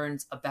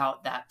learns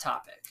about that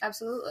topic.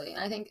 Absolutely.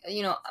 I think,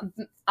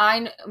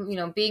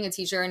 being a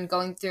teacher and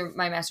going through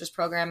my master's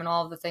program and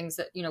all of the things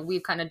that,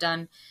 we've kind of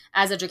done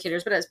as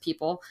educators, but as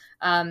people,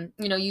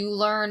 you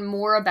learn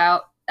more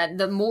about,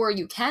 the more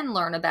you can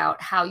learn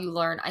about how you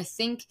learn, I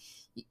think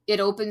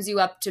it opens you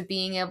up to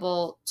being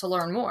able to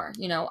learn more.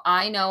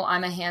 I know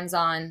I'm a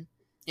hands-on,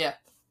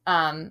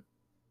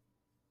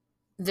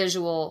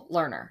 visual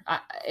learner.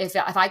 If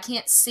I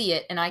can't see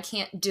it and I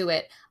can't do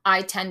it,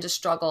 I tend to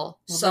struggle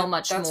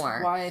much more. That's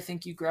why I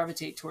think you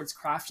gravitate towards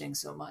crafting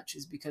so much,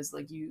 is because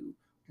like you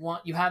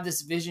have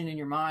this vision in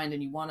your mind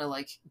and you want to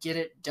like get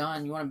it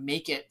done. You want to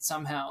make it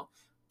somehow,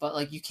 but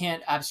like you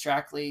can't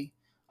abstractly.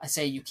 I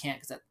say you can't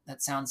because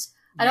that sounds.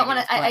 I don't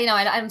want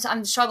to.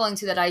 I'm struggling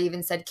to that. I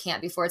even said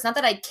can't before. It's not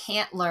that I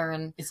can't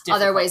learn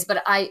other ways,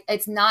 but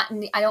it's not.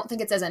 I don't think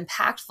it's as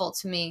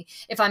impactful to me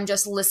if I'm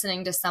just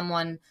listening to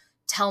someone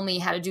tell me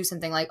how to do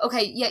something. Like,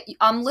 okay, yeah,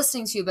 I'm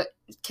listening to you, but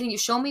can you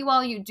show me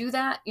while you do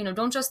that?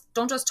 Don't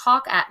just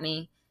talk at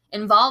me.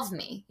 Involve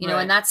me. Right.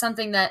 And that's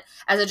something that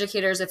as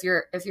educators, if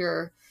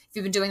you've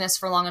been doing this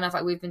for long enough,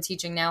 we've been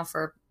teaching now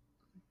for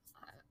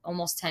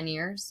almost 10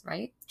 years,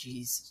 right?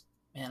 Jeez,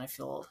 man, I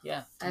feel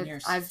 10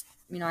 years.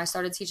 I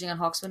started teaching on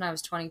Hawkswood when I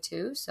was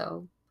 22,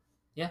 so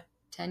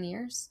 10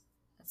 years.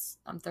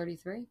 I'm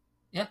 33.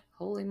 Yeah.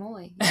 Holy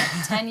moly.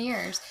 10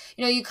 years.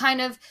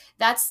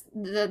 That's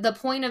the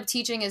point of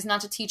teaching, is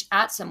not to teach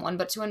at someone,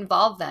 but to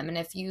involve them. And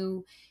if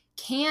you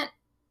can't,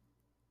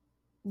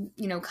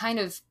 kind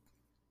of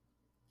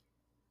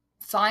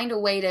find a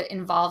way to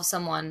involve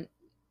someone,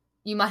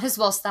 you might as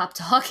well stop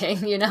talking,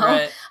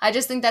 Right. I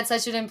just think that's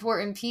such an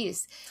important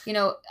piece.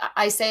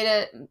 I say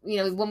to,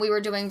 when we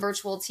were doing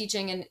virtual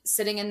teaching and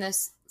sitting in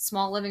this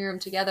small living room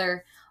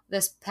together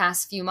this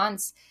past few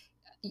months,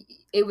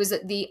 it was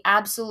the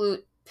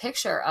absolute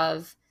picture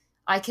of,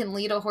 I can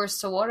lead a horse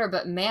to water,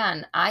 but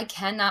man, I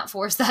cannot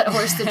force that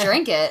horse to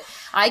drink it.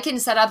 I can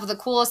set up the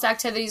coolest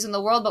activities in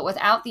the world, but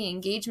without the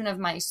engagement of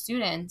my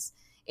students,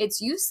 it's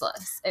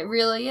useless. It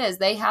really is.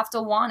 They have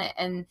to want it.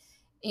 And,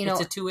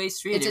 it's a two-way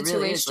street. It's it a really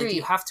two-way is. street. Like,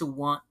 you have to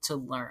want to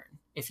learn.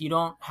 If you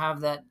don't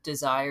have that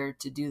desire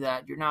to do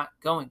that, you're not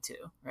going to,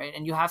 right?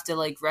 And you have to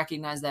like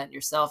recognize that in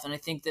yourself. And I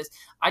think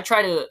I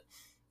try to,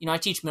 I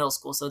teach middle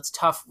school, so it's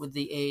tough with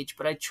the age,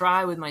 but I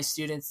try with my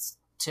students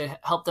to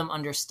help them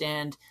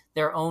understand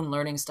their own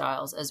learning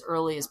styles as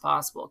early as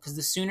possible. Because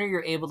the sooner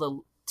you're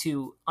able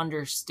to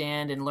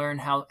understand and learn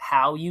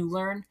how you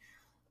learn,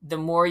 the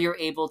more you're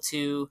able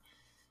to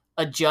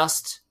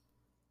adjust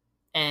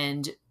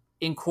and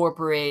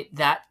incorporate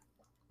that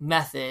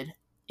method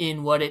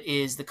in what it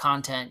is, the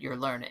content you're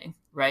learning,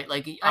 right?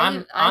 Like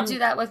I do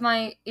that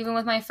even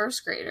with my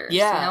first graders.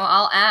 Yeah.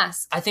 I'll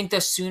ask. I think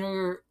the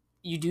sooner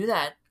you do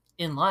that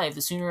in life,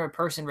 the sooner a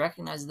person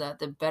recognizes that,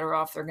 the better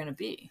off they're going to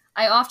be.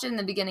 I often in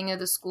the beginning of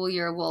the school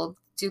year will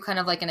do kind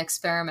of like an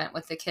experiment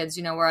with the kids,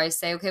 where I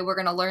say, okay, we're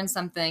going to learn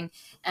something.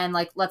 And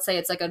like, let's say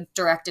it's like a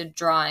directed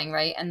drawing,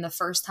 right? And the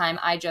first time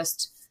I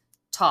just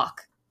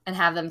talk and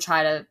have them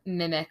try to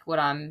mimic what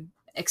I'm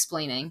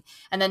explaining.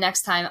 And the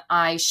next time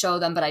I show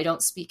them, but I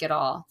don't speak at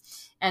all.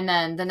 And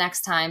then the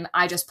next time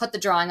I just put the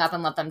drawing up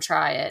and let them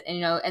try it.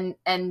 And,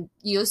 and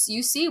you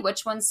see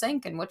which ones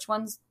sink and which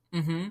ones,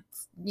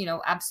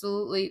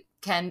 absolutely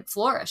can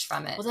flourish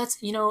from it. Well, that's,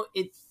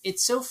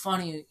 it's so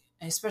funny,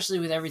 especially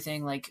with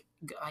everything like,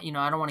 I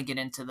don't want to get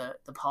into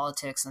the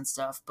politics and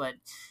stuff, but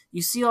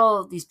you see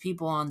all these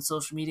people on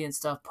social media and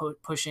stuff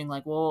pushing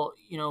like, well,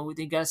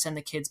 they got to send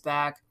the kids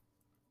back,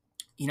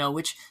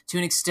 which to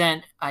an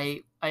extent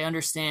I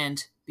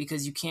understand,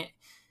 because you can't,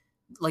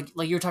 like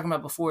you were talking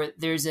about before,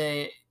 there's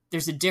a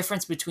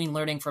difference between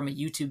learning from a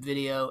YouTube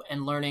video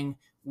and learning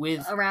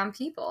with around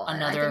people,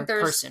 another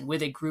person,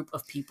 with a group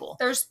of people.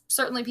 There's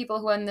certainly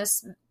people who in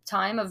this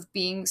time of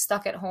being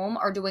stuck at home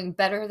are doing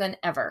better than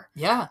ever.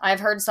 Yeah. I've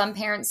heard some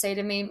parents say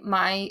to me,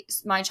 my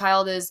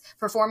child is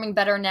performing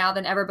better now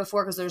than ever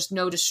before because there's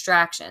no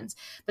distractions.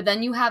 But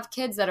then you have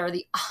kids that are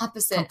the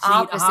opposite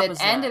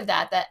end of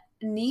that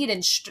need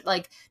and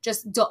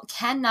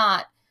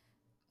cannot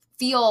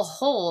feel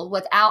whole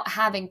without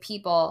having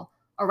people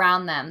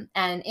around them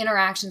and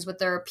interactions with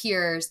their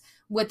peers,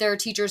 with their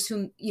teachers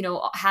who,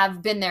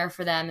 have been there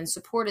for them and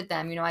supported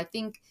them. I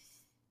think,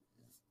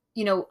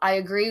 I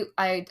agree.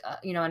 And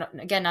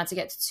again, not to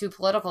get too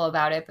political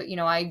about it, but,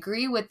 I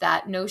agree with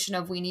that notion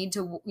of we need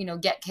to,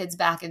 get kids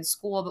back in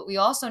school, but we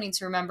also need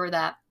to remember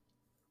that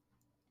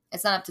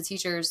it's not up to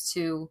teachers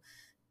to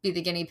be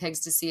the guinea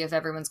pigs to see if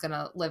everyone's going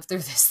to live through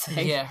this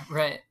thing. Yeah,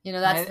 right.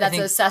 That's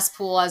a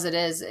cesspool as it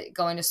is.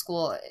 Going to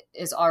school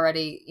is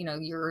already,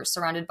 you're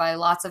surrounded by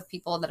lots of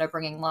people that are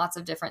bringing lots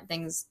of different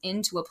things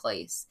into a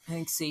place. I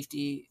think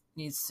safety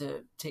needs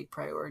to take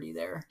priority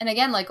there. And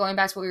again, like going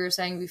back to what we were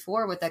saying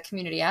before with that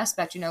community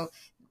aspect,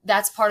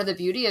 that's part of the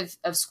beauty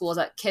of schools,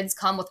 that kids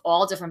come with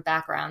all different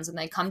backgrounds and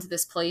they come to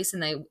this place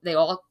and they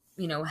all,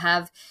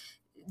 have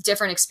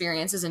different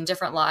experiences and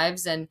different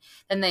lives. And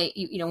they,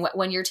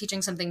 when you're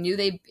teaching something new,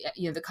 they,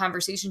 the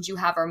conversations you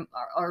have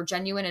are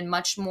genuine and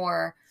much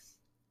more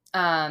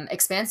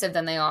expansive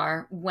than they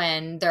are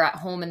when they're at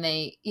home and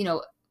they,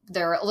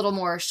 they're a little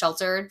more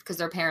sheltered because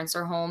their parents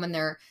are home and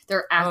they're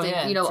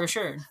acting, for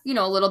sure.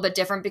 A little bit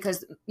different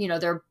because,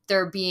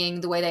 they're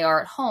being the way they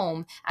are at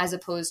home as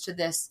opposed to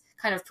this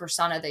kind of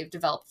persona they've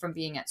developed from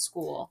being at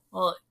school.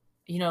 Well,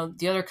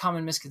 the other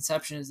common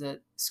misconception is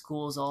that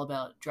school is all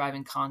about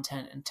driving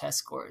content and test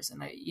scores.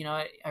 And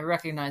I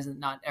recognize that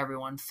not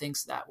everyone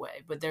thinks that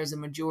way, but there's a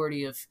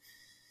majority of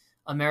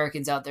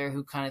Americans out there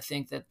who kind of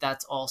think that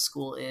that's all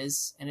school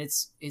is. And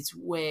it's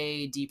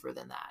way deeper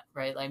than that,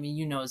 right? I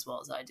mean, as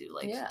well as I do,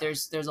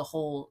 there's a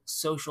whole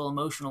social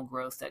emotional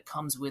growth that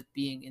comes with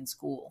being in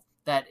school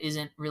that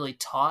isn't really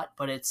taught,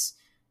 but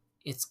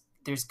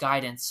there's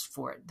guidance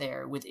for it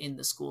there within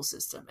the school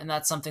system. And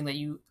that's something that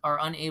you are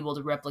unable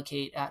to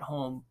replicate at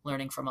home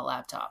learning from a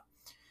laptop,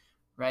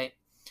 right?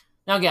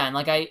 Now, again,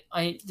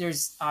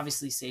 there's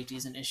obviously safety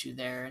is an issue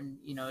there. And,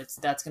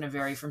 that's going to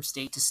vary from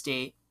state to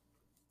state.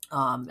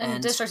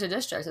 And district to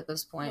district at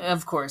this point.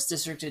 Of course,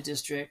 district to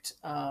district.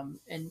 And,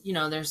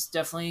 there's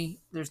definitely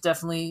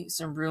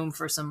some room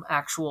for some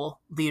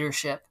actual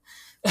leadership.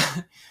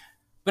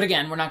 But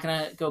again, we're not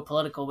going to go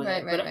political with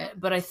it. Right.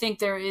 But I think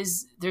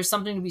there's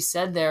something to be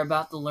said there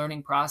about the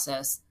learning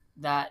process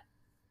that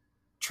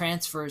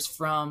transfers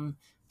from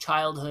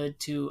childhood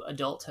to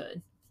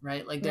adulthood,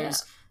 right? Like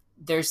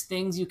there's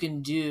things you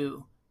can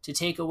do to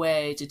take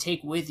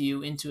with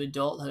you into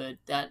adulthood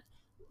that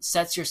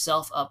sets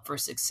yourself up for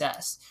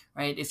success,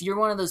 right? If you're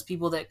one of those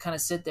people that kind of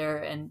sit there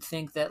and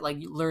think that like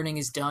learning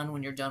is done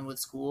when you're done with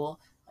school,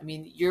 I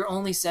mean, you're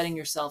only setting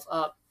yourself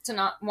up to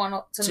not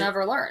want to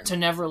never learn. To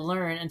never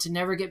learn and to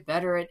never get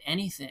better at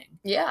anything.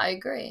 Yeah, I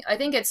agree. I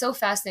think it's so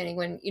fascinating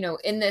when,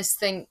 in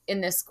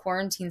this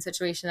quarantine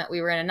situation that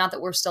we were in, and not that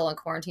we're still in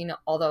quarantine,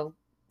 although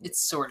it's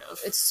sort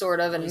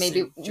of, and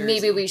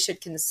maybe we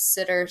should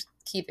consider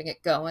keeping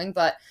it going.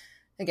 But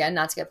again,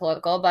 not to get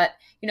political, but,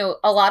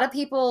 a lot of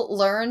people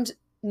learned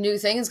new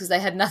things because they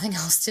had nothing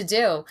else to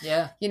do.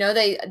 Yeah.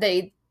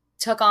 They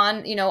took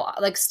on,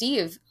 like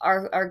Steve,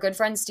 our good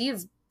friend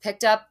Steve,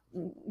 picked up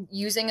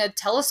using a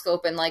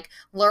telescope and like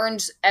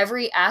learned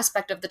every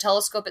aspect of the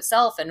telescope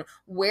itself and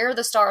where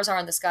the stars are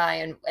in the sky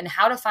and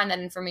how to find that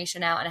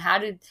information out and how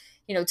to,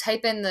 you know,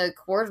 type in the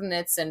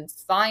coordinates and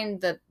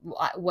find the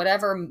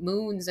whatever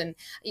moons. And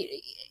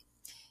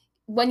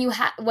when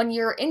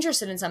you're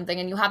interested in something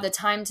and you have the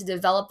time to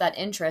develop that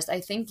interest,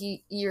 I think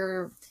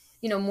you're,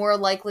 you know, more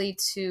likely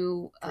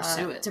to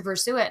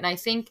pursue it. And I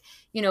think,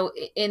 you know,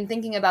 in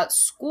thinking about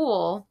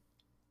school,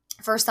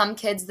 for some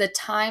kids, the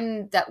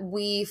time that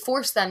we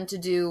force them to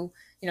do,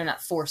 you know,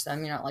 not force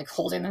them, you're not like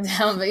holding them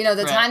down, but, you know,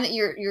 the time that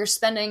you're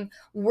spending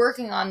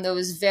working on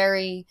those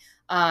very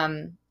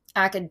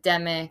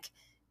academic,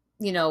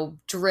 you know,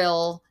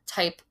 drill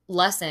type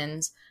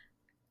lessons,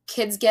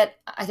 kids get,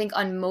 I think,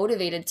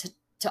 unmotivated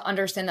to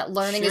understand that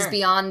learning is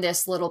beyond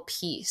this little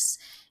piece.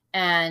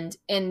 And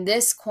in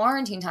this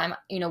quarantine time,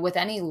 you know, with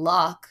any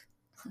luck,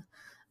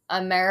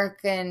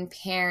 American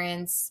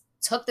parents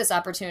took this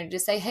opportunity to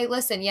say, hey,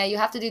 listen, yeah, you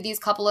have to do these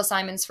couple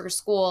assignments for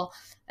school.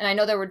 And I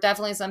know there were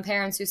definitely some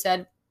parents who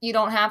said, you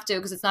don't have to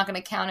because it's not going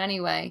to count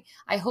anyway.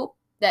 I hope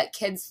that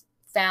kids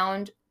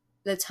found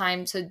the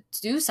time to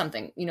do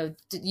something, you know,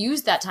 to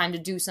use that time to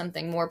do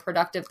something more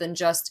productive than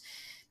just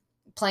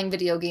playing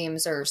video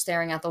games or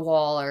staring at the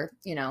wall, or,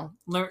 you know,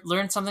 learn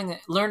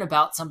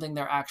about something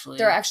they're actually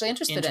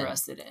interested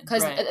in.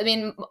 Because I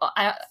mean,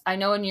 I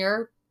know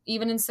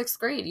even in 6th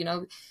grade, you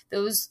know,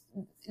 those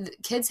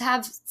kids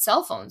have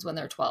cell phones when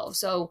they're 12.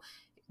 So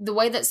the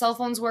way that cell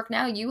phones work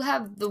now, you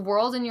have the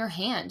world in your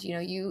hand. You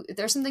know, if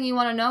there's something you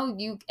want to know,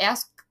 you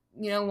ask,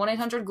 you know,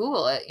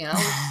 1-800-Google it, you know,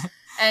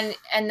 and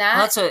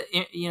that. Well,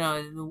 that's you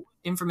know,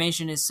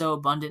 information is so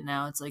abundant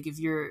now. It's like if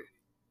you're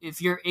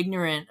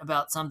ignorant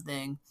about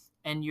something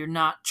and you're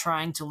not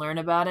trying to learn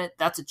about it,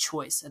 that's a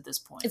choice at this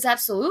point. It's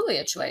absolutely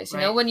a choice. You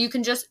know, when you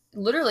can just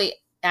literally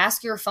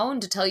ask your phone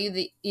to tell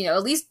you you know,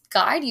 at least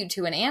guide you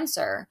to an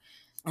answer.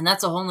 And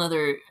that's a whole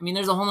nother, I mean,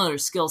 there's a whole nother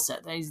skill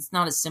set. It's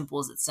not as simple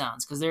as it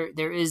sounds, because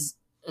there is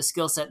a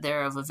skill set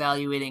there of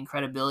evaluating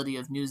credibility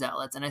of news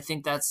outlets. And I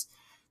think that's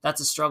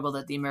a struggle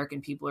that the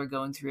American people are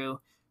going through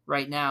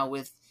right now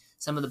with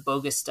some of the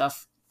bogus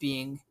stuff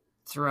being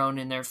thrown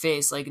in their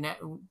face. Like,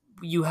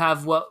 you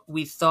have what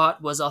we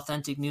thought was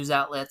authentic news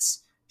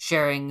outlets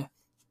sharing,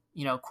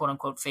 you know, quote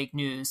unquote fake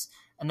news.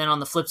 And then on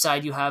the flip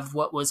side, you have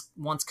what was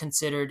once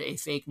considered a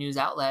fake news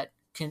outlet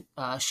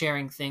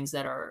sharing things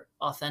that are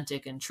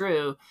authentic and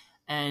true.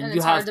 And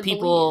you have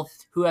people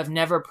who have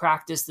never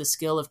practiced the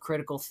skill of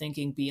critical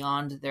thinking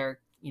beyond their,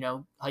 you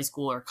know, high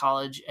school or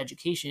college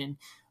education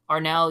are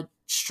now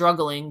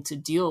struggling to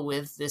deal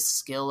with this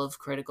skill of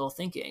critical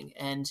thinking.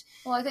 And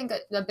well, I think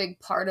a big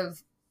part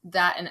of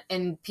that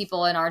and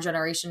people in our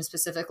generation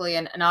specifically,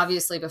 and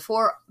obviously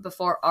before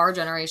our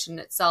generation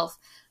itself,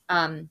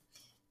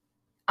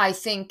 I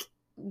think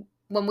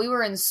when we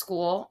were in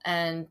school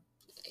and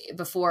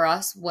before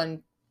us,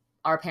 when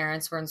our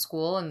parents were in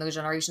school and the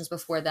generations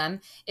before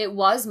them, it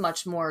was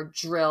much more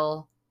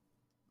drill,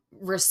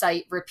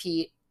 recite,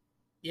 repeat.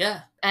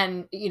 Yeah.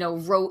 And, you know,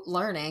 rote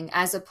learning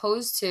as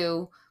opposed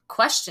to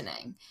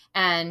questioning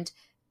and,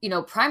 you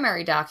know,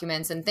 primary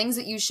documents and things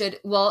that you should,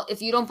 well,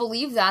 if you don't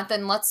believe that,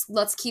 then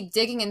let's keep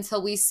digging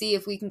until we see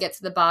if we can get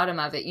to the bottom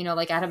of it. You know,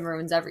 like Adam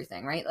ruins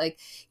everything, right? Like,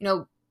 you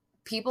know,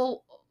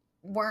 people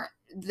weren't,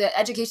 the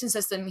education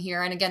system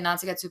here, and again, not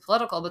to get too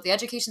political, but the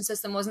education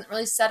system wasn't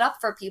really set up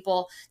for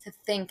people to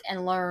think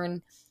and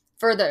learn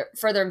for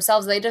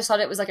themselves. They just thought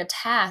it was like a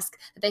task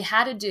that they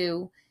had to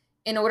do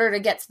in order to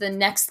get to the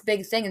next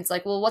big thing. It's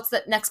like, well, what's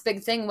that next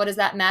big thing? What does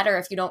that matter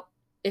if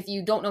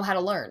you don't know how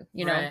to learn,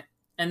 you know? Right.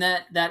 And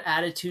that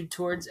attitude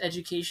towards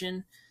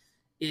education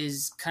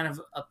is kind of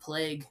a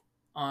plague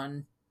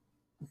on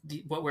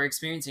what we're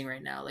experiencing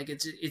right now. Like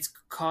it's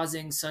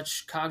causing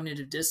such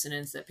cognitive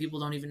dissonance that people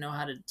don't even know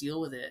how to deal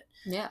with it.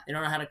 Yeah. They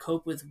don't know how to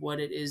cope with what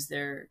it is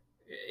they're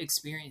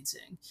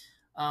experiencing.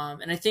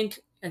 And I think,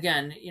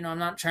 again, you know, I'm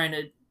not trying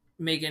to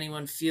make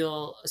anyone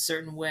feel a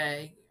certain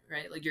way,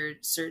 right? Like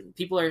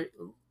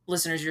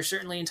listeners, you're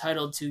certainly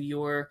entitled to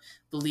your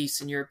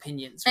beliefs and your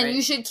opinions, right? And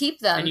you should keep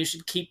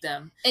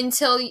them.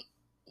 Until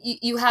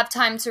you have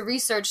time to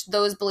research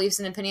those beliefs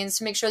and opinions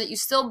to make sure that you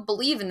still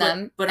believe in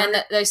them and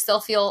that they still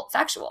feel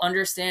factual.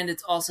 Understand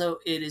it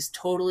is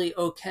totally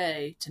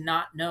okay to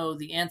not know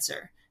the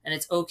answer. And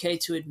it's okay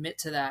to admit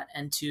to that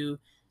and to...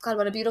 God,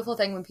 what a beautiful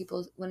thing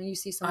when you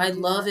see someone. I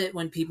love it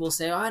when people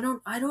say, oh,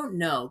 I don't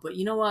know, but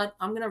you know what?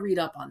 I'm going to read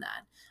up on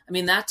that. I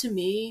mean, that to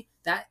me,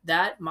 that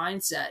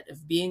mindset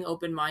of being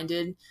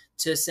open-minded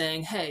to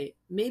saying, hey,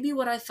 maybe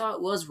what I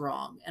thought was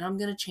wrong and I'm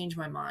going to change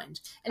my mind.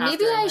 And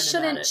maybe I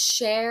shouldn't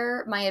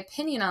share my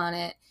opinion on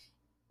it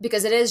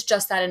because it is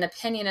just that, an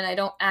opinion, and I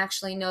don't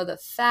actually know the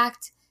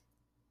fact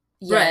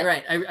yet.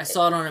 Right. I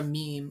saw it on a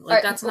meme.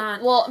 Like, that's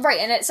not... Well, right.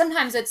 And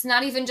sometimes it's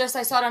not even just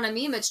I saw it on a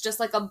meme. It's just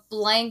like a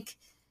blank,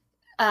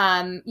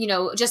 you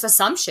know, just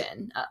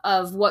assumption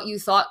of what you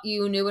thought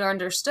you knew or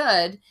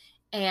understood.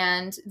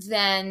 And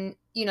then,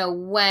 you know,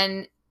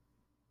 when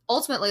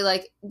ultimately,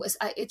 like,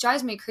 it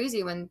drives me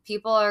crazy when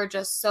people are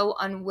just so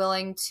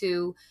unwilling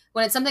to,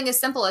 when it's something as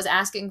simple as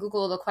asking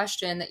Google the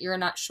question that you're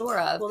not sure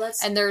of,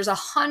 and there's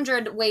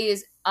 100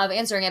 ways of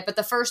answering it, but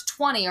the first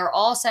 20 are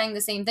all saying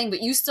the same thing,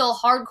 but you still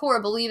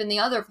hardcore believe in the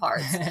other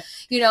parts,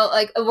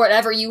 like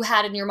whatever you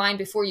had in your mind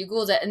before you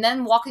Googled it, and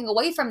then walking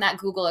away from that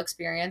Google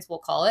experience, we'll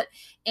call it,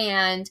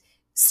 and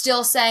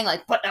still saying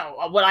like, but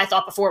no, what I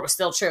thought before was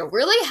still true.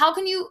 Really? How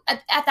can you,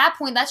 at that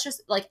point, that's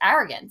just like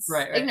arrogance,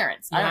 right.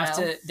 Ignorance. You have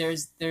to,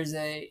 there's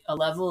a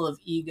level of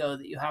ego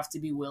that you have to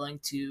be willing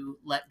to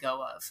let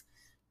go of,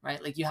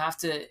 right? Like you have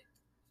to,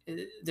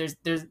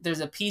 there's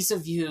a piece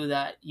of you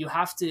that you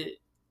have to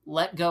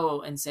let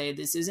go and say,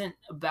 this isn't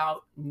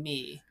about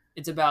me.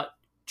 It's about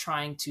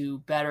trying to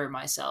better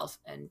myself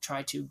and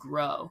try to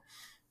grow,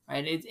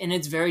 right? And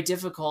it's very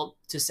difficult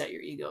to set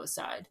your ego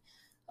aside.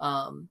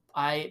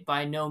 I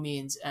by no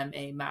means am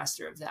a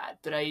master of that,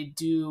 but I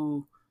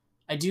do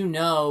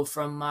know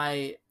from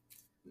my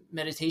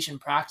meditation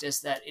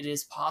practice that it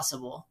is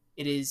possible.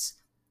 It is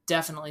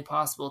definitely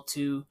possible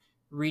to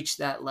reach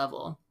that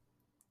level,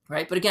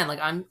 right? But again,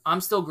 like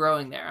I'm still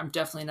growing there. I'm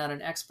definitely not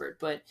an expert,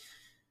 but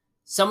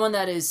someone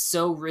that is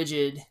so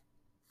rigid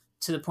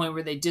to the point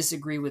where they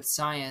disagree with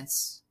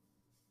science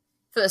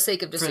for the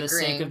sake of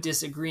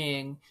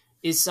disagreeing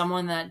is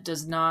someone that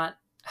does not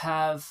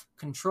have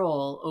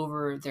control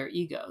over their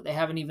ego. They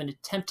haven't even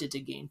attempted to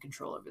gain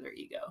control over their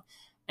ego.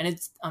 And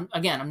it's,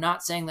 again, I'm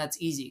not saying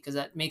that's easy because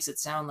that makes it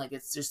sound like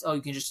it's just, oh,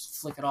 you can just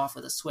flick it off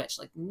with a switch.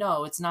 Like,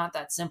 no, it's not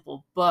that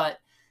simple, but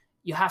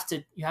you have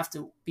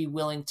to be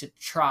willing to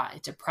try,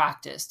 to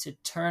practice, to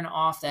turn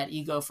off that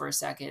ego for a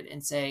second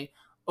and say,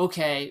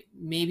 okay,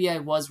 maybe I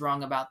was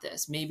wrong about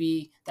this.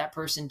 Maybe that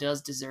person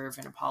does deserve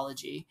an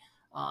apology.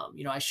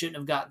 I shouldn't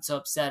have gotten so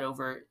upset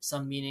over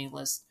some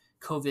meaningless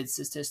COVID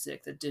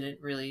statistic that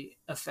didn't really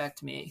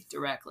affect me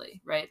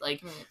directly, right?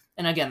 Like,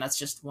 and again, that's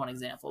just one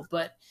example,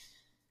 but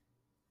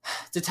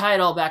to tie it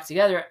all back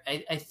together,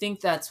 I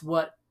think that's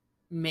what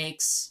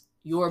makes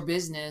your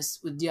business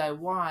with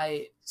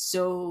DIY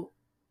so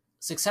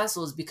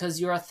successful, is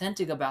because you're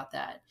authentic about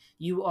that.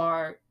 You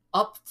are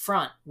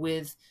upfront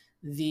with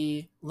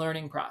the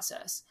learning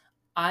process.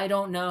 I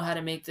don't know how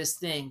to make this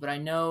thing, but I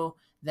know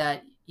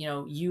that,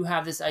 you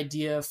have this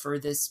idea for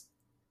this,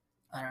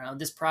 I don't know,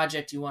 this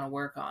project you want to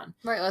work on.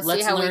 Right. Let's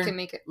see how we can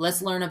make it.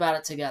 Let's learn about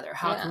it together.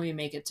 How can we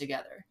make it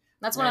together?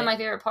 That's one of my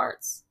favorite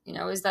parts,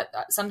 is that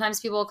sometimes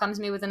people come to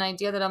me with an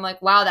idea that I'm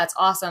like, wow, that's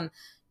awesome.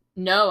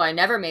 No, I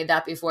never made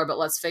that before, but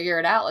let's figure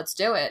it out. Let's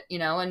do it,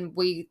 and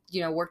we,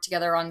 work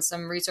together on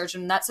some research,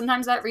 and that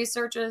sometimes that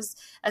research is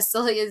as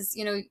silly as,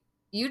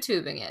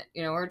 YouTubing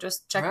it, or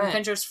just checking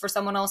Pinterest for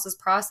someone else's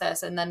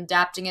process and then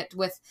adapting it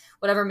with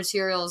whatever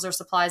materials or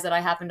supplies that I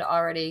happen to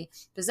already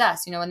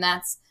possess, and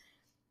that's,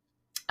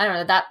 I don't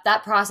know,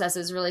 that process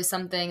is really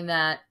something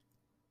that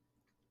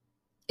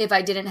if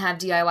I didn't have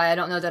DIY, I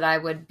don't know that I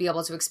would be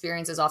able to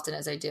experience as often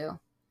as I do.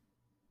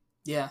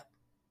 Yeah,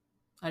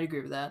 I'd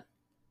agree with that.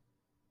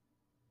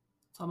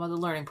 Talking about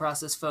the learning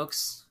process,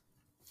 folks.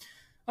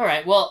 All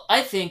right, well,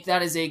 I think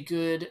that is a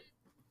good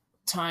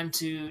time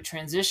to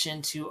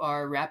transition to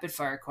our rapid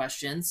fire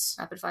questions.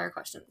 Let's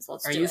do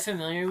it. Are you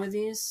familiar with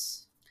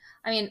these?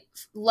 I mean,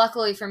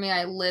 luckily for me,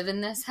 I live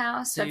in this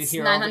house. So that's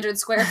 900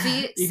 square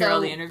feet. You hear all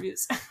the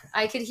interviews?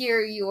 I could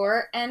hear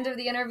your end of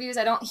the interviews.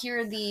 I don't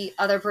hear the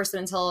other person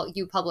until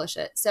you publish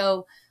it.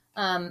 So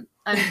I'm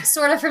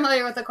sort of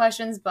familiar with the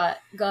questions, but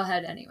go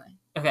ahead anyway.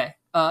 Okay.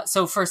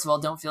 So first of all,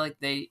 don't feel like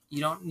you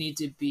don't need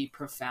to be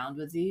profound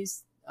with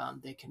these.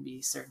 They can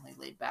be certainly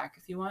laid back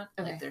if you want.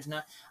 Okay.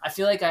 Like I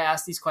feel like I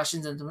ask these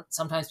questions and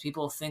sometimes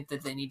people think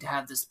that they need to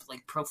have this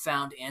like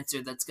profound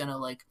answer that's going to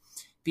like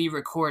be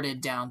recorded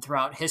down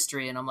throughout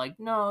history. And I'm like,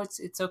 no,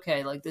 it's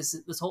okay. Like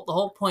the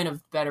whole point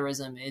of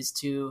betterism is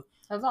to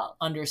evolve,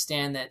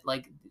 understand that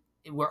like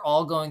we're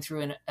all going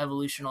through an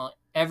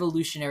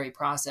evolutionary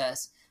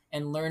process,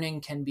 and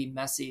learning can be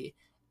messy,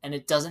 and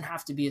it doesn't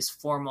have to be as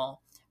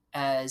formal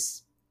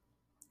as,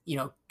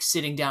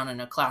 sitting down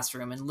in a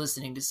classroom and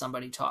listening to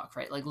somebody talk,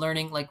 right? Like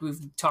learning, like we've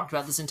talked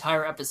about this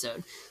entire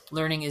episode,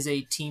 learning is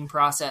a team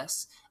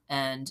process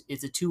and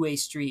it's a two-way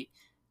street.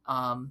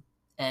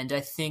 And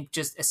I think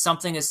just as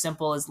something as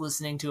simple as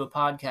listening to a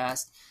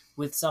podcast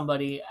with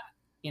somebody,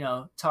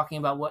 talking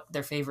about what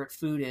their favorite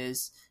food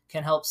is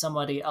can help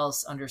somebody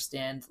else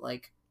understand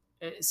like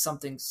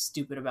something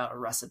stupid about a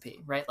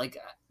recipe, right? Like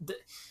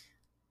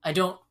I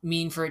don't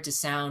mean for it to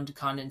sound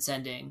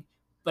condescending,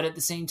 but at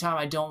the same time,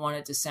 I don't want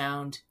it to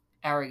sound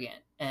arrogant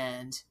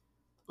and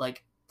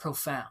like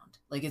profound.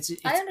 Like it's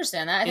I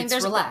understand that. I think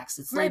there's relaxed.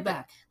 It's laid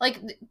back.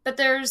 But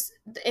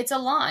it's a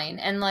line,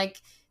 and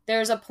like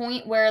there's a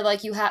point where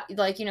like you have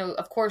like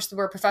of course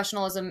where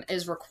professionalism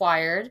is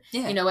required.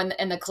 Yeah.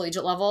 In the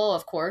collegiate level,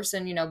 of course,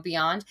 and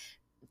beyond.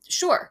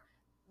 Sure,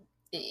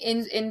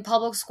 in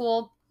public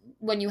school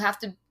when you have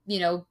to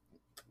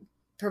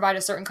provide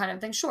a certain kind of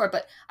thing. Sure,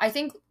 but I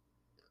think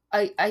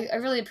I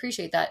really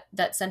appreciate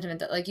that sentiment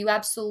that like you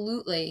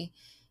absolutely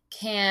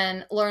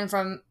can learn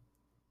from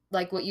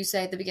like what you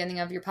say at the beginning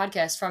of your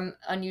podcast, from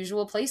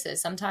unusual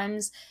places.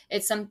 Sometimes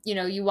it's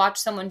you watch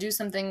someone do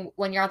something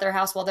when you're at their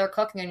house while they're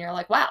cooking and you're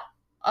like, wow,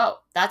 oh,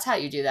 that's how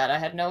you do that. I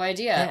had no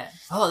idea. Yeah.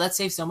 Oh, that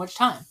saves so much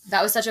time.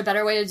 That was such a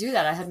better way to do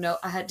that.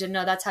 Didn't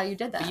know that's how you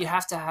did that. But you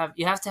have to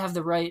have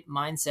the right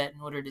mindset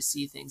in order to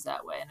see things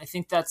that way. And I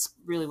think that's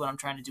really what I'm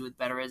trying to do with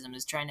Betterism,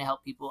 is trying to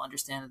help people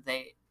understand that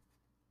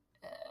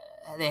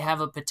they have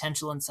a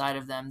potential inside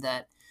of them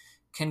that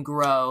can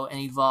grow and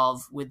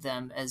evolve with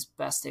them as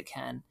best it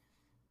can,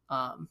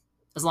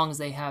 as long as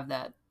they have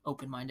that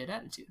open-minded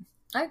attitude.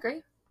 I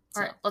agree.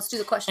 All right, let's do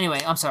the question.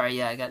 Anyway, I'm sorry.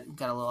 Yeah, I got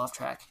a little off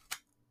track.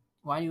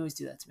 Why do you always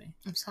do that to me?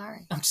 I'm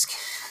sorry. I'm just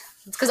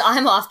kidding. It's because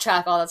I'm off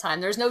track all the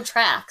time. There's no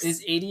tracks.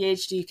 Is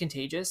ADHD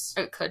contagious?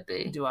 It could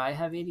be. Do I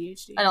have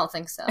ADHD? I don't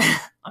think so.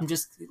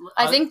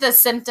 I think the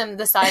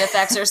side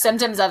effects or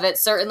symptoms of it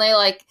certainly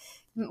like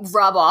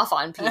rub off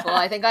on people.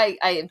 I think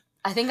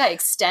I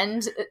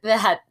extend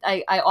that.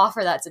 I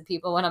offer that to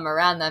people when I'm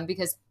around them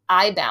because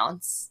I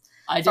bounce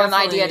from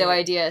idea to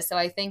idea. So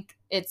I think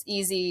it's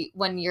easy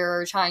when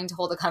you're trying to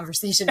hold a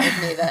conversation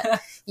with me that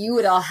you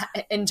would all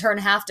in turn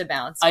have to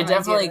bounce. I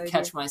definitely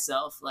catch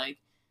myself, like,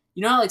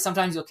 you know how like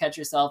sometimes you'll catch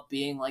yourself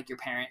being like your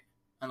parent,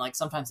 and like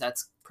sometimes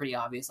that's pretty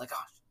obvious, like,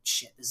 oh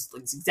shit, this is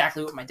like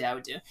exactly what my dad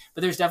would do.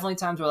 But there's definitely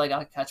times where like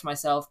I'll catch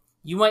myself.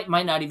 You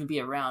might not even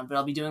be around, but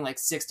I'll be doing like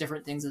 6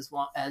 different things as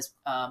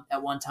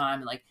at one time,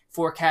 and like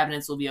 4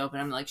 cabinets will be open.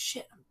 I'm like,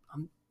 shit,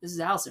 this is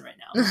Allison right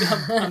now.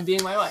 I'm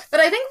being my wife. But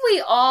I think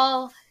we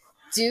all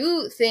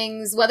do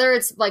things, whether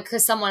it's like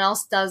because someone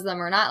else does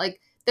them or not. Like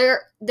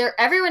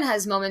everyone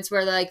has moments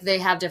where like they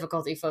have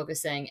difficulty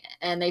focusing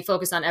and they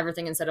focus on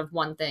everything instead of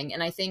one thing.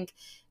 And I think,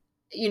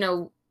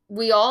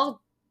 we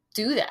all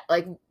do that.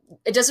 Like,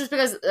 it just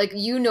because like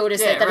you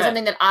notice that is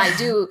something that I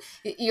do,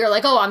 you're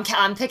like, oh,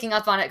 I'm picking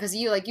up on it because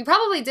you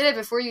probably did it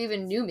before you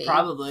even knew me.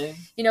 Probably.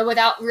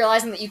 Without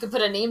realizing that you could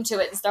put a name to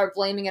it and start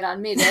blaming it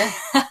on me.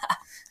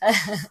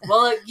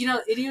 Well,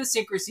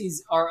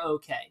 idiosyncrasies are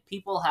okay.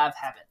 People have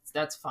habits.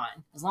 That's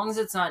fine. As long as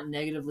it's not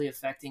negatively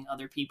affecting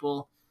other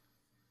people,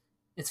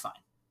 it's fine.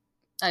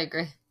 I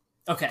agree.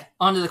 Okay,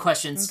 on to the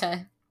questions.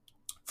 Okay.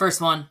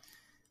 First one,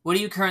 what are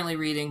you currently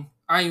reading?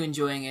 Are you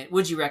enjoying it?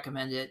 Would you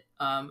recommend it?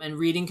 And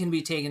reading can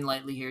be taken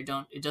lightly here.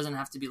 It doesn't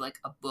have to be like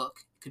a book.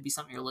 It could be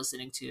something you're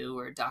listening to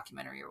or a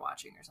documentary you're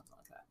watching or something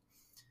like that.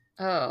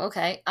 Oh,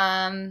 okay.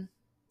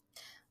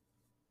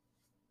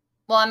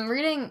 Well, I'm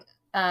reading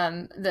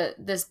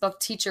this book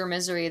Teacher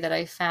Misery that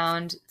I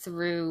found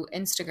through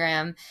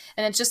Instagram,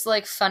 and it's just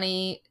like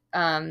funny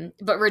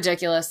but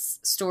ridiculous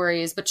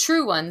stories, but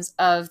true ones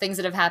of things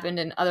that have happened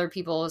in other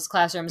people's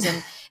classrooms.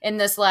 And in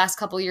this last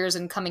couple years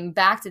and coming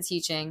back to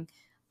teaching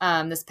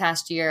this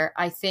past year,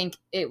 I think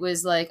it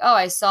was like, oh,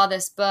 I saw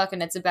this book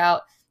and it's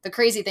about the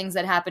crazy things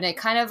that happen. It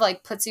kind of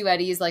like puts you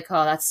at ease, like,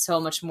 oh, that's so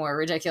much more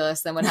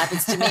ridiculous than what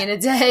happens to me in a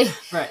day.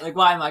 Right. Like,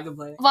 why am I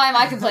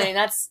complaining?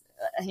 That's,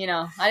 I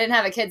didn't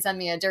have a kid send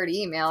me a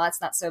dirty email. That's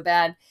not so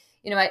bad.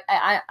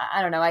 I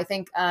don't know. I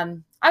think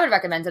I would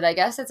recommend it, I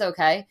guess. It's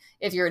okay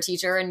if you're a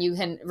teacher and you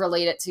can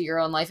relate it to your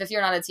own life. If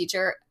you're not a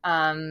teacher,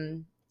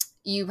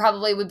 you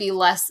probably would be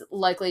less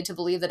likely to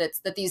believe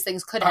that these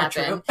things could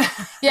happen.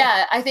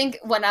 Yeah, I think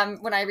when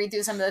I read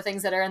through some of the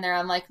things that are in there,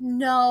 I'm like,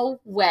 no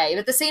way. But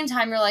at the same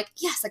time, you're like,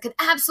 yes, that could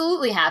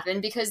absolutely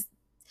happen because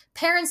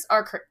parents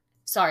are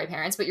sorry,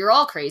 parents, but you're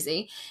all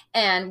crazy,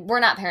 and we're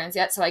not parents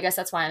yet, so I guess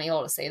that's why I'm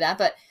able to say that.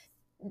 But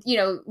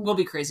we'll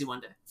be crazy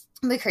one day.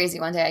 We'll be crazy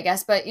one day, I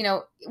guess. But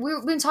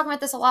we've been talking about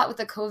this a lot with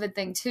the COVID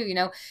thing too.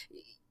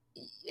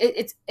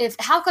 It's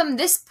how come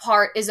this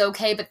part is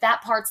okay but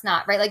that part's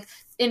not, right? Like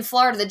in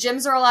Florida, the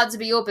gyms are allowed to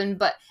be open,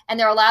 and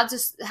they're allowed to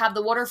have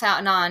the water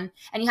fountain on,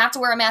 and you have to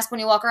wear a mask when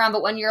you walk around.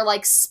 But when you're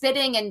like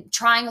spitting and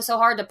trying so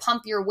hard to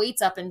pump your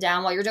weights up and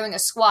down while you're doing a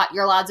squat,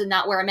 you're allowed to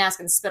not wear a mask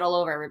and spit all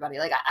over everybody.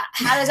 Like,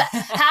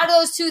 how do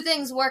those two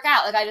things work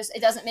out? Like,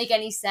 it doesn't make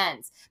any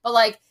sense. But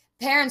like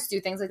parents do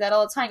things like that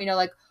all the time.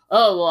 Like,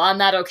 oh, well, I'm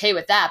not okay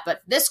with that,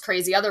 but this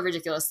crazy other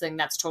ridiculous thing,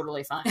 that's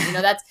totally fine.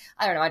 That's,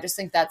 I don't know. I just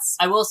think that's...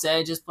 I will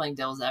say, just playing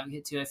devil's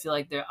advocate too, I feel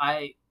like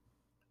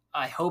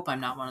I hope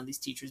I'm not one of these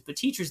teachers, but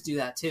teachers do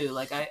that too.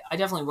 Like I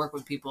definitely work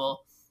with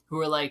people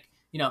who are like,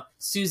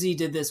 Susie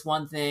did this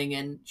one thing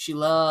and she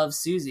loves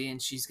Susie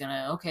and she's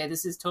okay,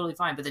 this is totally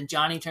fine. But then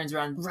Johnny turns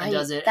around and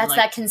does it. That's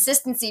that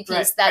consistency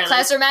piece,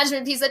 classroom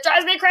management piece that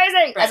drives me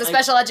crazy as a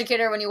special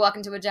educator when you walk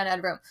into a gen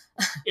ed room.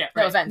 Yeah.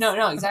 No offense.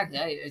 No, exactly.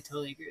 I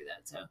totally agree with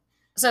that.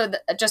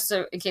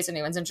 So in case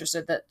anyone's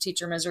interested, the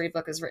Teacher Misery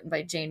book is written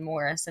by Jane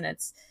Morris, and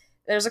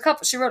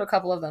she wrote a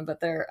couple of them,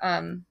 but they're,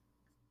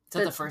 is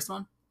that the first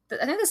one?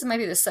 I think this might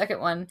be the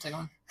second one.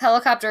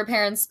 Helicopter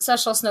parents,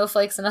 sexual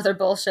snowflakes, and other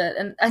bullshit.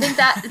 And I think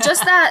that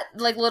just that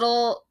like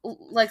little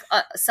like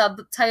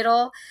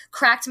subtitle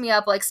cracked me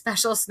up, like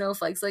special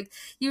snowflakes. Like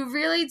you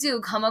really do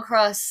come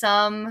across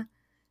some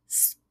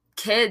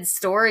kids,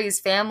 stories,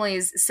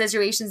 families,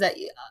 situations that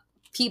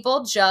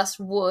people just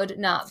would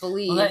not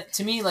believe. Well,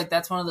 to me, like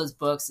that's one of those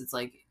books. It's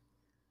like,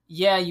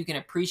 yeah, you can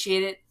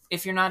appreciate it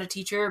if you're not a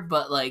teacher,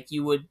 but like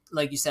you would,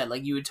 like you said,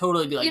 like you would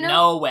totally be like, You know,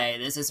 no way,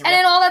 this isn't and real.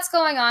 in all that's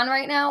going on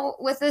right now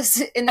with this,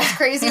 in this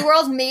crazy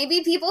world,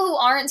 maybe people who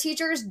aren't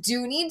teachers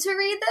do need to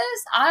read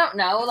this. I don't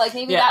know. Like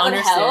maybe that would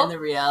understand help. the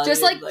reality.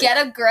 Just like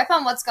get a grip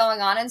on what's going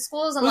on in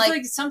schools. And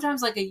like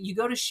sometimes like you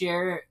go to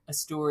share a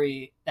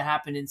story that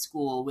happened in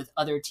school with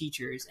other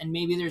teachers, and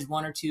maybe there's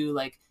one or two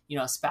like, you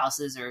know,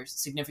 spouses or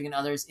significant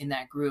others in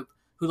that group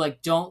who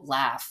like don't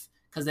laugh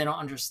because they don't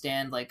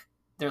understand, like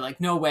they're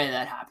like, no way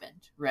that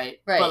happened, right?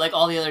 But like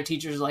all the other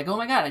teachers are like, oh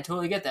my god, I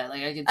totally get that.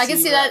 Like I can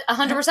see that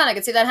 100%. I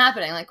could see that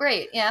happening. Like,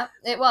 great, yeah,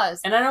 it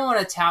was. And I don't want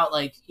to tout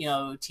like, you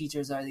know,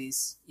 teachers are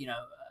these, you know,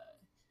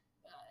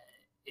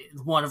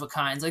 one of a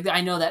kinds. Like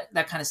I know that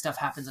kind of stuff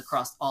happens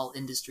across all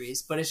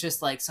industries, but it's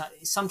just like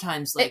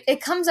sometimes like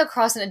it comes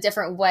across in a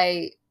different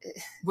way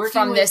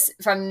from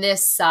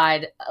this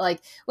side.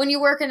 Like when you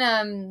work in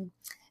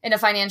a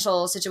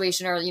financial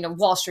situation or, you know,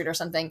 Wall Street or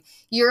something,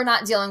 you're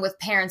not dealing with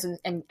parents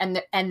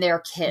and their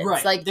kids.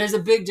 Right. Like there's a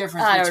big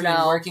difference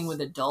between working with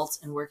adults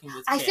and working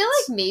with kids. I feel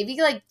like maybe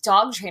like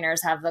dog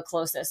trainers have the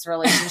closest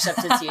relationship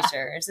to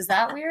teachers. Is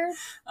that weird?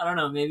 I don't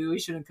know. Maybe we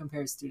shouldn't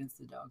compare students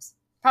to dogs.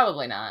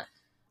 Probably not.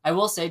 I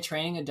will say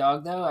training a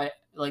dog though, I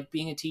like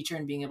being a teacher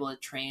and being able to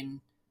train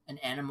an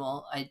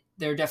animal.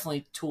 There are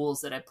definitely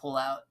tools that I pull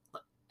out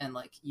and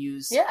like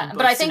use. Yeah,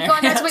 but I think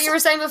going back to what you were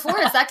saying before,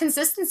 it's that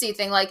consistency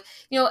thing. Like,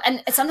 you know,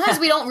 and sometimes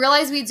we don't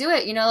realize we do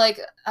it. You know, like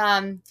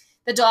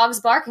the dog's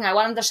barking. I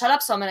want him to shut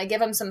up, so I'm going to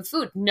give him some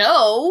food.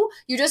 No,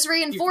 you just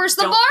reinforce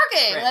the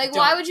barking. Right, like,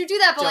 why would you do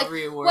that? But like,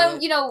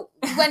 when you know,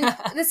 when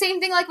the same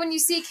thing, like when you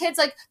see kids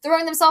like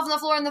throwing themselves on the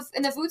floor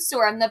in the food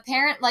store, and the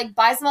parent like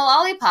buys them a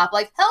lollipop.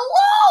 Like,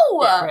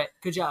 hello, yeah, right,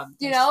 good job.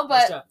 You know,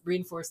 but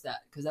reinforce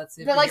that because that's.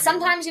 But like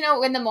sometimes, you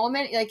know, in the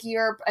moment, like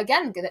you're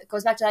again, it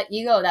goes back to that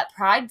ego, that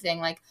pride thing.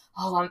 Like,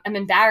 oh, I'm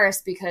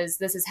embarrassed because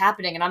this is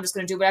happening, and I'm just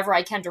going to do whatever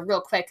I can to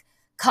real quick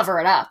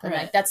cover it up. And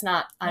like that's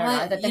not, I don't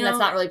know, I think that's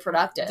not really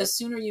productive. The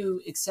sooner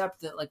you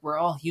accept that like we're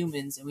all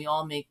humans and we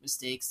all make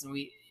mistakes, and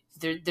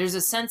there's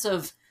a sense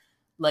of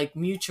like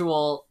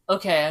mutual,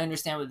 okay, I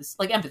understand what this,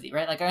 like empathy,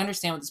 right? Like I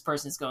understand what this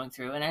person is going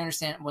through, and I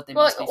understand what they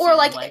must be feeling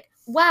like.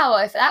 Wow,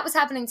 if that was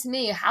happening to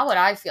me, how would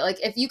I feel? Like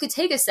if you could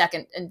take a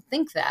second and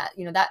think that,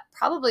 you know, that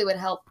probably would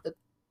help the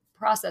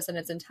process in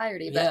its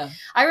entirety. But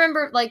I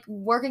remember like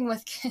working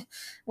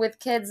with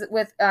kids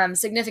with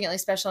significantly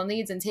special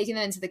needs and taking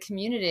them into the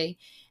community,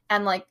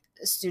 and like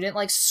a student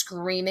like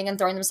screaming and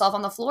throwing themselves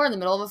on the floor in the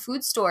middle of a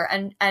food store,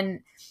 and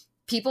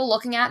people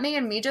looking at me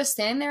and me just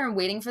standing there and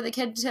waiting for the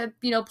kid to,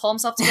 you know, pull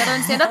himself together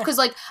and stand up. Cause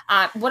like,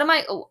 what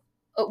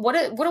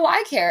do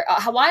I care?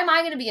 Why am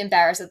I going to be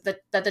embarrassed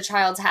that the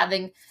child's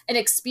having an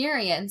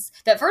experience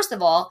that, first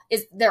of all,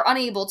 is they're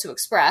unable to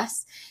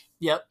express.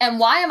 Yep. And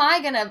why am I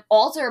going to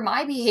alter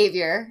my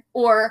behavior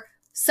or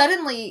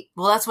suddenly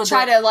that's what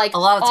try to like a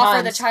lot of offer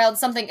times, the child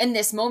something in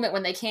this moment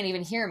when they can't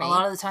even hear me? A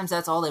lot of the times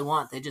that's all they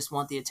want. They just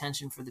want the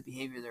attention for the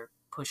behavior they're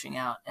pushing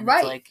out. And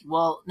it's like,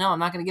 well, no, I'm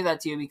not going to give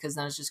that to you because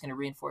then it's just going to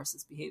reinforce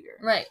this behavior.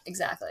 Right.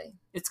 Exactly.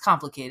 It's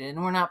complicated,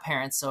 and we're not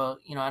parents. So,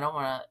 you know, I don't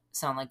want to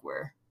sound like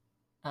we're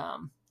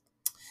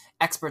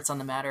experts on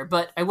the matter,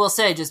 but I will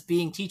say just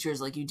being teachers,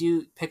 like you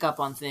do pick up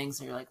on things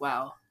and you're like,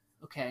 wow,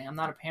 okay, I'm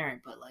not a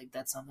parent, but like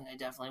that's something I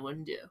definitely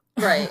wouldn't do.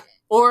 Right.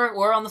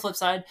 or on the flip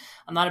side,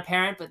 I'm not a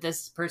parent, but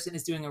this person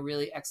is doing a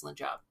really excellent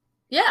job.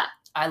 Yeah.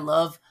 I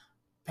love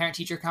parent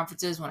teacher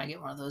conferences when I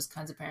get one of those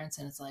kinds of parents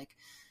and it's like,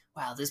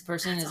 wow, this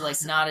person is like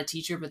not a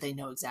teacher, but they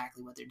know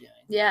exactly what they're doing.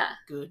 Yeah.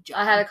 Good job.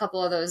 I had a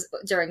couple of those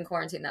during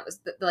quarantine. That was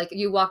like,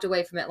 you walked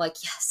away from it like,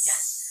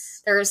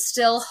 yes, there is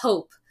still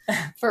hope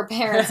for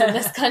parents in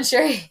this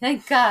country.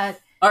 Thank God.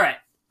 All right.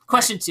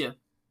 Question 2.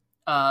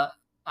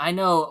 I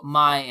know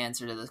my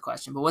answer to this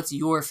question, but what's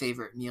your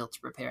favorite meal to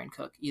prepare and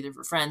cook, either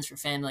for friends, for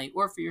family,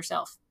 or for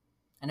yourself?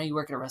 I know you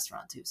work at a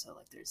restaurant too, so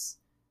like there's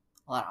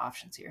a lot of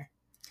options here.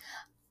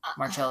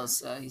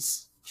 Marcello's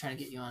he's trying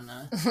to get you on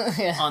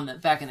on the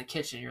back in the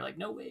kitchen. You're like,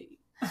 no way.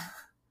 Well,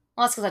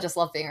 that's because I just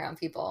love being around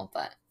people,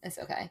 but it's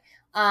okay.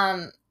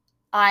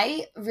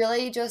 I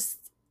really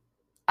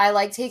I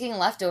like taking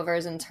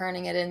leftovers and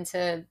turning it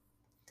into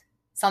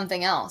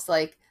something else,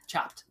 like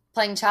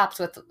playing chopped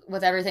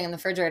with everything in the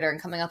refrigerator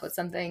and coming up with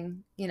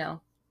something, you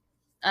know,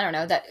 I don't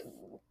know, that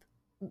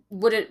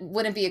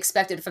wouldn't be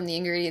expected from the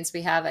ingredients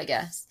we have, I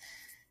guess.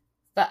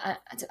 But I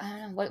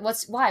don't know.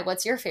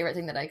 What's your favorite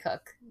thing that I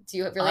cook? Do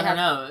you really have? I don't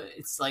know.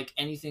 It's like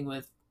anything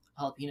with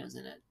jalapenos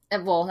in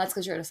it. Well, that's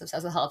because you're just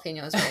obsessed with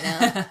jalapenos right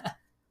now.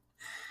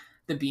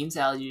 The bean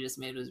salad you just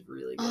made was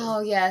really good. Oh,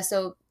 yeah.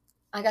 So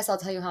I guess I'll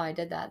tell you how I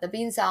did that. The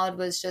bean salad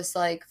was just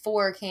like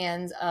 4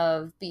 cans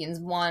of beans,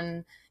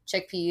 1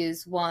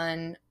 chickpeas,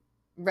 1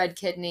 red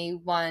kidney,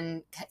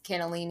 1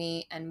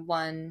 cannellini, and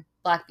 1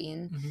 black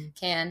bean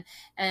can.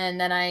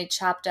 And then I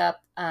chopped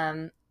up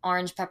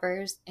orange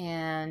peppers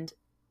and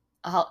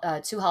 2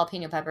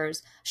 jalapeno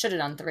peppers. Should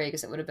have done 3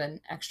 because it would have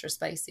been extra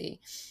spicy.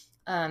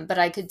 But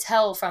I could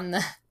tell from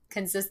the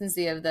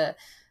consistency of the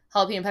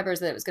jalapeno peppers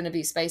that it was going to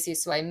be spicy.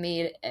 So I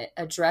made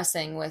a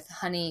dressing with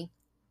honey,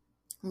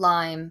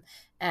 lime,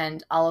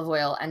 and olive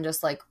oil and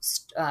just like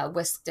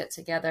whisked it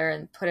together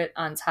and put it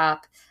on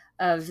top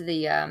of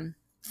the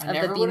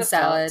bean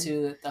salad.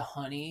 Too, that the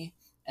honey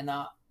and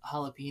the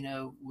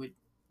jalapeno would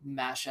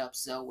mash up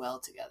so well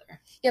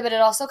together. Yeah, but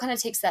it also kind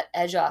of takes that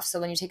edge off. So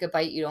when you take a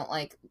bite, you don't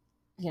like,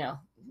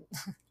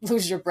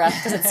 lose your breath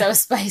because it's so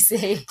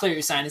spicy. Clear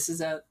your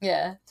sinuses out.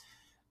 Yeah.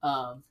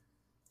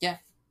 Yeah.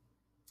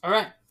 All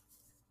right.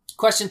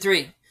 Question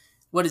 3.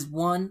 What is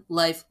one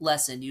life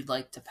lesson you'd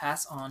like to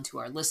pass on to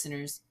our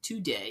listeners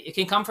today? It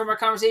can come from our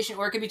conversation,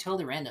 or it can be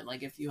totally random.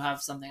 Like if you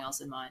have something else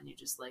in mind, you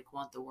just like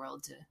want the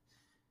world to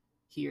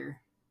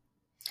hear.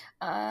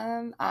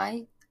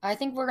 I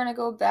think we're gonna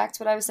go back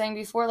to what I was saying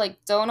before. Like,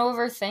 don't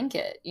overthink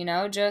it.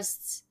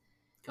 Just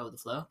go with the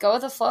flow. Go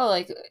with the flow.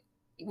 Like,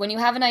 when you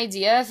have an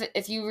idea,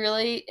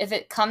 if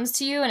it comes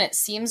to you and it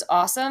seems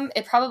awesome,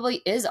 it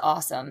probably is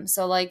awesome.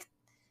 So like,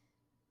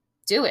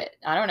 do it.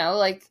 I don't know.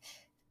 Like,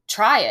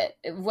 try it.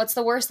 What's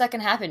the worst that can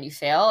happen? You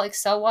fail. Like,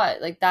 so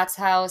what? Like, that's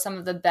how some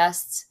of the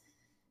best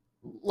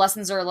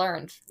lessons are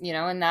learned.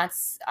 And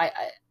that's I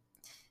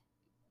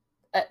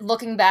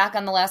looking back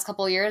on the last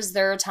couple of years,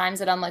 there are times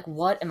that I'm like,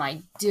 what am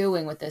I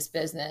doing with this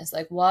business?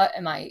 Like,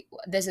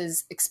 this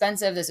is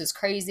expensive. This is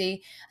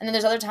crazy. And then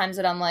there's other times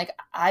that I'm like,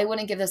 I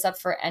wouldn't give this up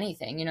for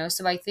anything,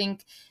 So I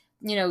think,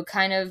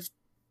 kind of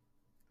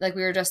like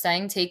we were just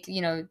saying, take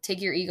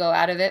your ego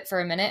out of it for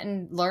a minute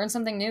and learn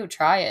something new.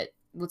 Try it.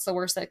 What's the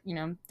worst that,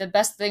 the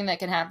best thing that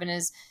can happen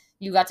is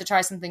you got to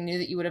try something new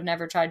that you would have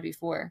never tried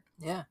before.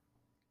 Yeah.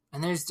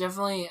 And there's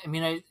definitely,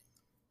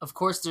 of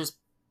course there's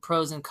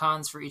pros and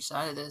cons for each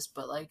side of this,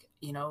 but like,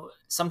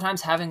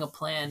 sometimes having a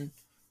plan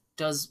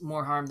does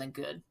more harm than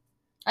good.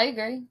 I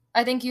agree.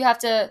 I think you have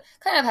to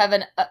kind of have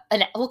an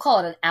we'll call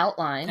it an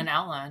outline. An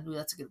outline. Ooh,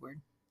 that's a good word.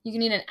 You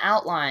need an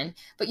outline,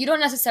 but you don't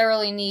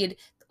necessarily need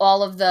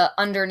all of the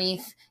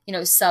underneath,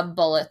 sub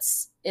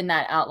bullets in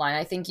that outline.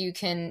 I think you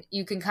can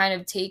kind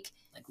of take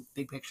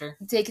big picture.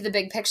 Take the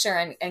big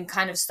picture and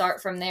kind of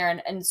start from there.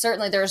 And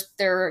certainly there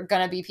are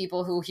going to be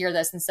people who hear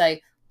this and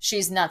say,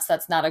 she's nuts.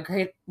 That's not a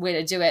great way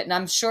to do it. And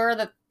I'm sure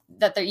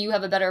that you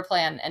have a better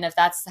plan. And if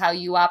that's how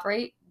you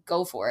operate,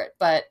 go for it.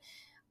 But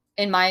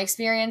in my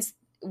experience,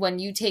 when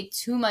you take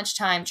too much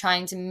time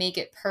trying to make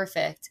it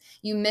perfect,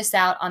 you miss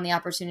out on the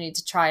opportunity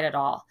to try it at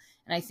all.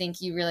 And I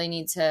think you really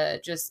need to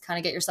just kind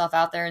of get yourself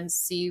out there and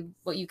see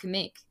what you can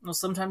make. Well,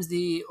 sometimes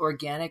the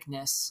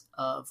organicness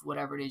of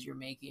whatever it is you're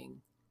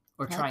making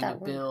or trying to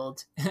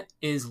build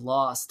is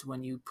lost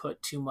when you put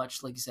too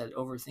much, like you said,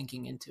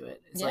 overthinking into it.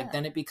 It's like,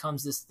 then it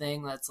becomes this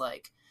thing that's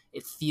like,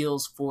 it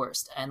feels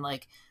forced. And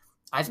like,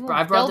 I've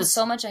brought this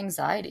so much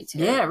anxiety to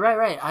it. Yeah,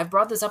 right. I've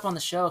brought this up on the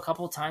show a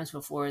couple of times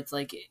before. It's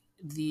like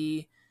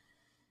the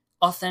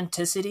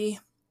authenticity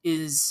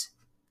is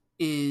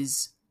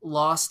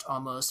lost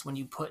almost when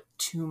you put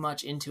too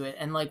much into it.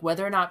 And like,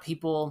 whether or not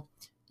people,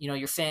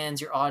 your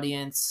fans, your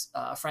audience,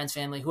 friends,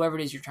 family, whoever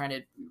it is you're trying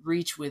to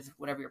reach with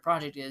whatever your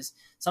project is,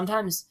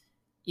 sometimes,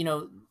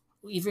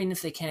 even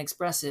if they can't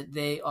express it,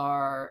 they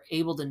are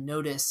able to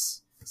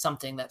notice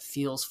something that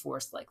feels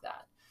forced like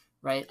that.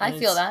 Right. And I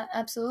feel that.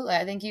 Absolutely.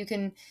 I think you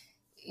can,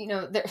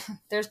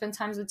 there's been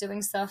times with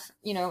doing stuff,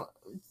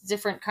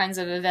 different kinds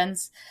of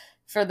events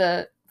for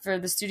the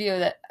studio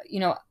that,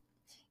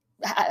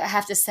 I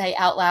have to say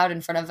out loud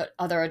in front of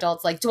other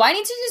adults, like, do I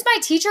need to use my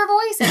teacher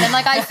voice? And then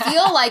like, I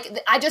feel like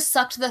I just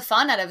sucked the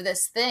fun out of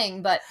this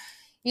thing. But,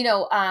 I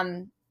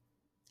don't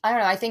know.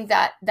 I think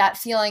that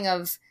feeling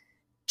of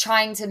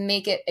trying to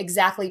make it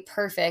exactly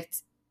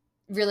perfect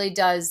really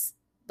does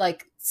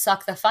like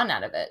suck the fun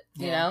out of it.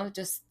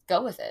 Just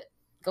go with it.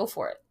 Go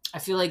for it. I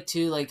feel like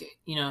too, like,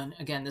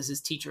 again, this is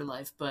teacher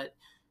life, but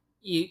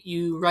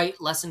you write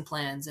lesson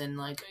plans and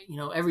like,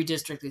 every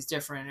district is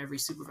different. Every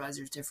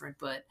supervisor is different,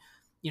 but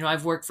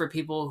I've worked for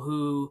people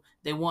who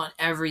they want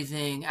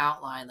everything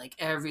outlined, like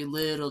every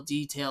little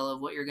detail of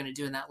what you're going to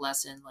do in that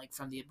lesson, like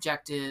from the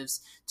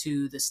objectives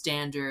to the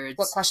standards,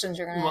 what questions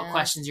you're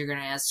going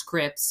to ask,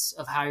 scripts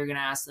of how you're going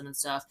to ask them and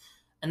stuff.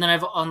 And then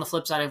on the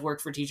flip side, I've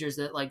worked for teachers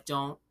that like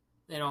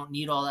they don't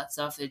need all that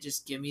stuff. They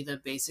just give me the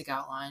basic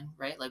outline,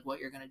 right? Like what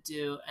you're going to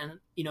do. And,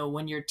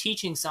 when you're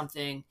teaching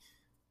something,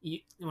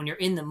 when you're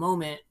in the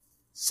moment,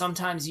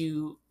 sometimes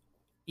you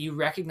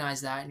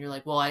recognize that and you're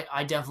like, well,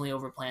 I definitely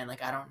overplan.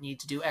 Like I don't need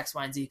to do X,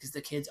 Y, and Z because the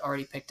kids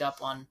already picked up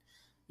on,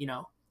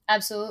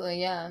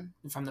 absolutely. Yeah.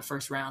 From the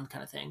first round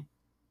kind of thing.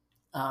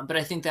 But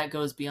I think that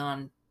goes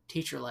beyond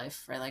teacher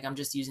life, right? Like I'm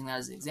just using that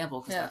as an example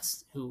because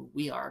that's who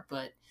we are.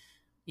 But,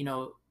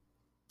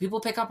 people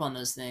pick up on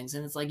those things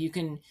and it's like, you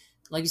can,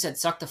 like you said,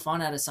 suck the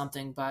fun out of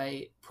something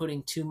by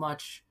putting too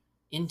much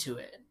into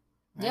it.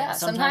 Right? Yeah.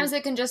 Sometimes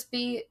it can just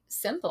be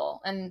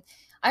simple. And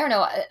I don't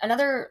know,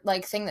 another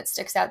like thing that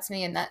sticks out to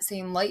me in that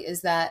same light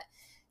is that,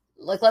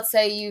 like, let's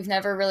say you've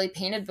never really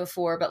painted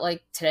before, but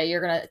like today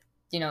you're going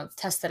to,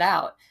 test it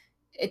out.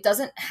 It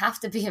doesn't have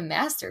to be a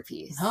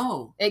masterpiece.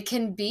 No. It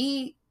could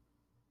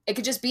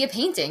just be a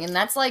painting. And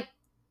that's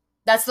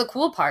the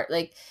cool part.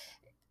 Like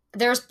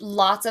there's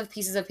lots of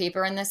pieces of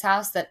paper in this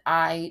house that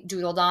I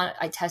doodled on.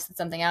 I tested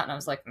something out and I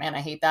was like, man,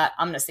 I hate that.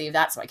 I'm going to save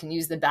that so I can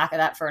use the back of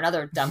that for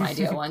another dumb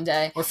idea one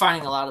day. We're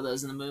finding a lot of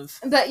those in the move.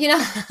 But,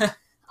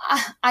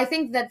 I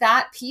think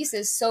that piece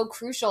is so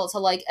crucial to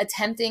like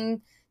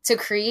attempting to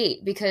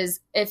create, because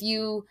if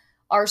you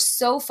are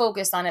so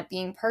focused on it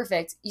being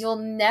perfect, you'll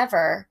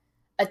never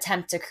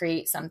attempt to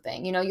create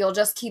something. You'll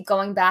just keep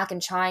going back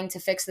and trying to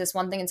fix this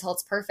one thing until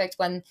it's perfect,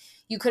 when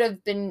you could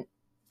have been,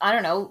 I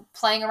don't know,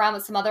 playing around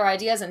with some other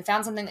ideas and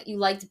found something that you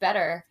liked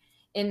better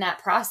in that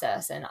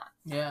process. And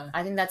yeah,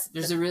 I think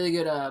there's a really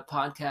good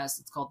podcast.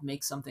 It's called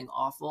Make Something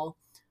Awful.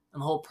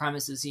 And the whole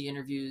premise is he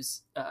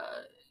interviews,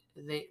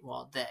 there's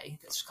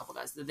a couple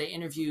guys that they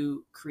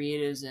interview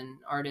creatives and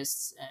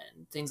artists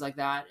and things like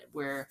that,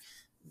 where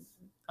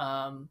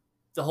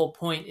the whole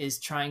point is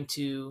trying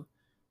to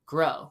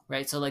grow,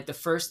 right? So like the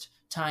first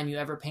time you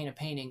ever paint a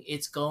painting,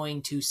 it's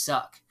going to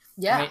suck.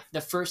 Yeah. Right?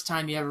 The first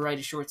time you ever write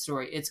a short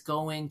story, it's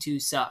going to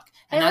suck.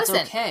 And that's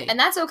okay. And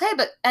that's okay.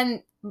 But,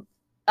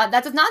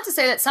 that is not to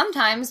say that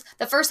sometimes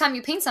the first time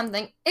you paint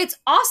something, it's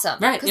awesome.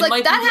 Right. Because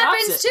like that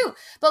happens too.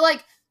 But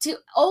like to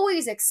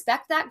always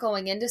expect that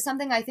going into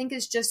something, I think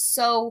is just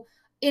so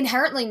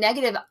inherently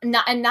negative.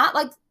 Not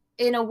like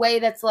in a way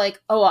that's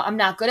like, oh, I'm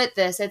not good at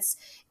this.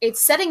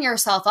 It's setting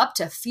yourself up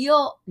to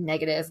feel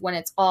negative when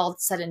it's all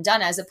said and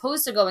done, as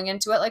opposed to going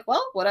into it like,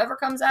 well, whatever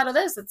comes out of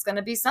this, it's going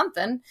to be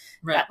something.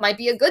 Right. That might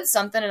be a good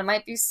something, and it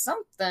might be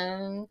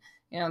something,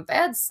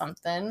 bad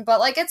something, but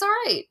like, it's all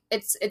right.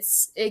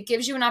 It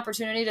gives you an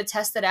opportunity to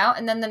test it out.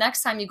 And then the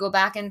next time you go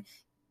back and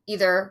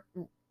either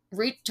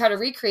try to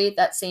recreate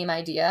that same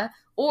idea,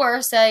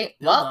 or say,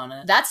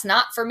 well, that's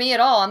not for me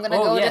at all. I'm going to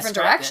go a different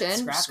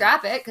direction,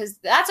 scrap it. Cause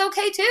that's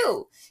okay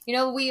too.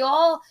 We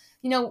all,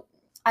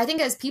 I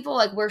think as people,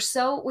 like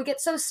we get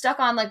so stuck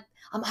on like,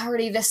 I'm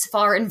already this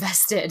far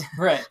invested.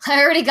 Right.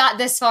 I already got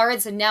this far.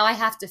 And so now I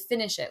have to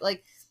finish it.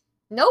 Like,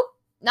 nope,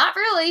 not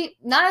really.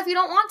 Not if you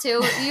don't want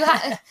to.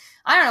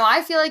 I don't know.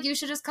 I feel like you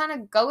should just kind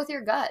of go with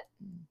your gut,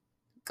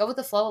 go with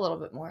the flow a little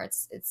bit more.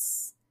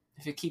 It's,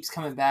 if it keeps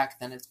coming back,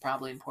 then it's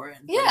probably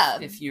important. Yeah.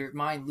 If your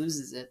mind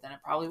loses it, then it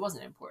probably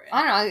wasn't important.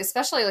 I don't know.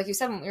 Especially like you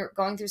said, when we were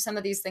going through some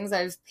of these things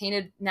I've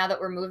painted now that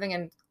we're moving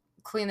and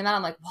clean them out,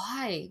 I'm like,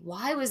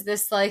 why was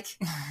this like,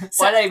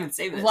 why did I even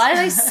save this? Why did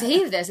I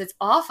save this? It's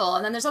awful.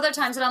 And then there's other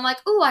times that I'm like,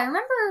 oh, I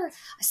remember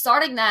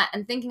starting that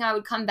and thinking I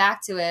would come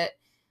back to it.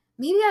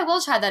 Maybe I will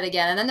try that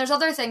again. And then there's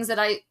other things that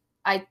I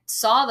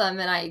saw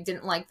them and I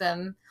didn't like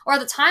them, or at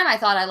the time I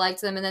thought I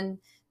liked them. And then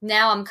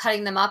now I'm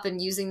cutting them up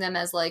and using them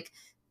as like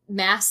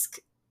mask,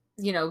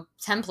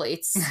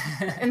 templates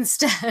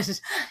instead.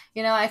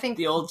 I think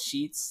the old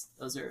sheets,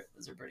 those are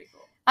pretty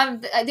cool.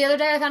 The other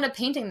day I found a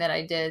painting that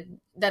I did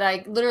that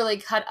I literally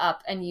cut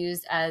up and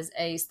used as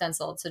a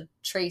stencil to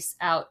trace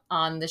out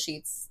on the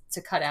sheets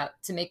to cut out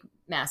to make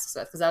masks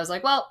with. Because I was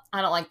like, well,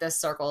 I don't like this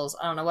circles.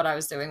 I don't know what I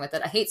was doing with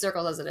it. I hate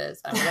circles as it is.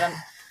 I don't know.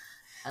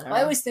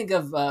 I always think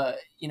of,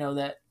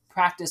 that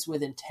practice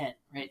with intent,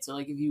 right? So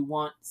like if you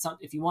want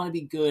to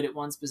be good at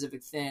one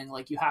specific thing,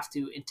 like you have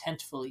to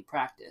intentfully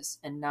practice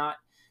and not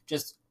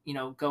just,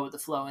 go with the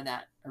flow in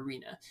that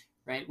arena,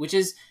 right?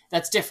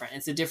 That's different.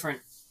 It's a different,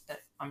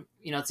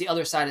 it's the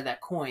other side of that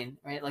coin,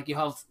 right? Like you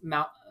have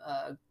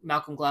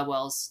Malcolm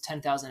Gladwell's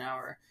 10,000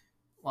 hour.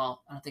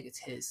 Well, I don't think it's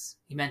his.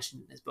 He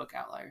mentioned in his book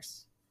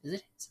Outliers. Is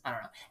it his? I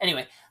don't know.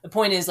 Anyway, the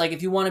point is like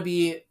if you want to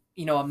be,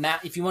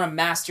 if you want to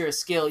master a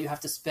skill, you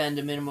have to spend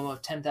a minimum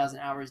of 10,000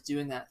 hours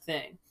doing that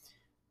thing.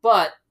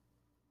 But,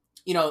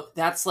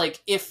 that's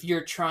like if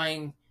you're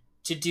trying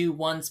to do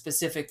one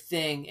specific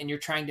thing and you're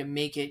trying to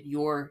make it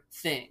your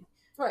thing.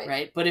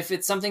 Right. But if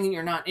it's something that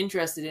you're not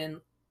interested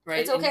in,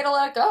 right. It's okay to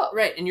let it go.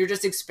 Right. And you're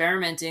just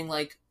experimenting,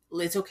 like,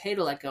 it's okay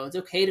to let go. It's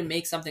okay to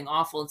make something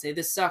awful and say,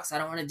 this sucks. I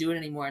don't want to do it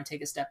anymore, and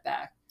take a step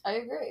back. I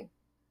agree.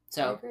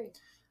 So,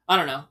 I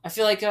don't know. I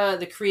feel like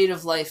the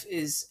creative life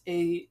is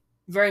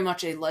very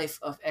much a life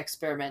of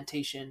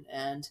experimentation,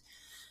 and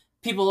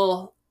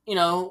people,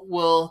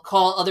 will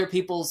call other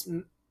people's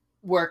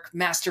work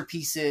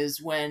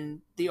masterpieces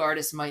when the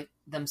artist might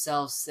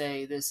themselves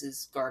say, this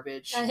is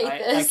garbage. I hate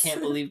this. I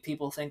can't believe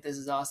people think this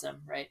is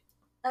awesome. Right.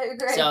 I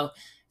agree. So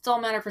it's all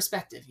a matter of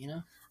perspective,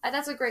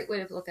 That's a great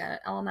way to look at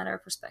it. All a matter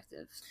of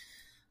perspective.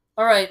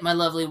 All right, my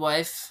lovely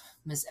wife,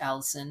 Miss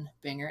Allison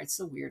Binger. It's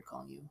so weird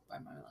calling you by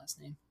my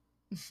last name.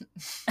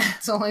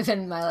 It's only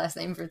been my last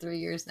name for 3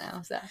 years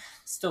now, so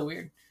still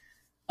weird.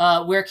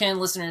 Where can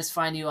listeners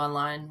find you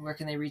online? Where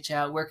can they reach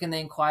out? Where can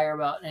they inquire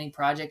about any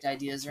project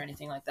ideas or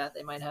anything like that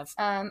they might have?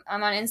 I'm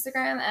on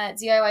Instagram at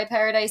DIY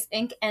Paradise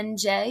Inc.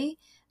 NJ.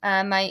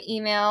 My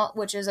email,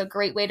 which is a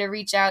great way to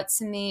reach out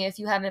to me if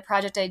you have a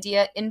project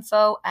idea,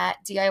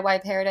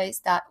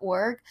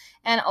 info@DIYparadise.org,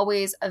 and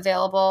always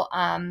available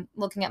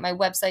looking at my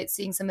website,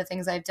 seeing some of the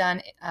things I've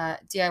done,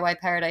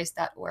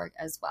 DIYparadise.org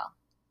as well.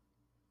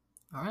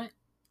 All right.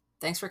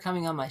 Thanks for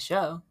coming on my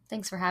show.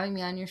 Thanks for having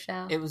me on your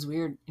show. It was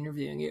weird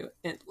interviewing you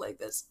like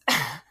this.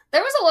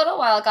 There was a little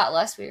while it got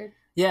less weird.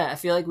 Yeah, I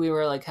feel like we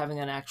were like having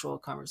an actual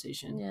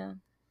conversation. Yeah.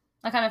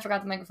 I kind of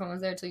forgot the microphone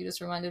was there until you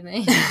just reminded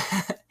me.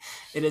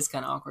 It is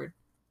kind of awkward.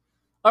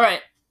 All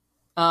right.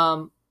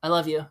 I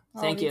love you.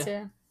 Thank you.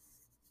 Too.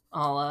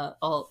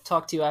 I'll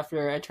talk to you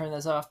after I turn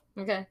this off.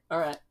 Okay. All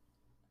right.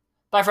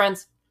 Bye,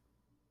 friends.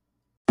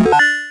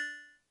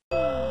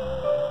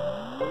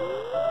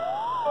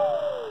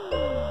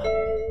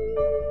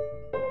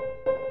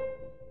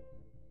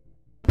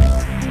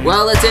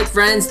 Well, that's it,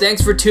 friends.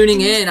 Thanks for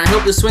tuning in. I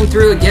hope to swing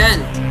through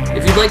again.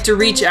 If you'd like to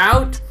reach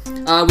out,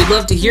 we'd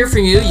love to hear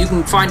from you. You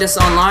can find us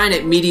online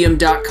at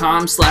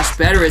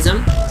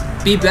medium.com/betterism.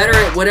 Be better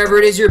at whatever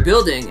it is you're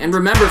building. And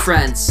remember,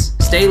 friends,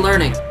 stay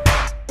learning.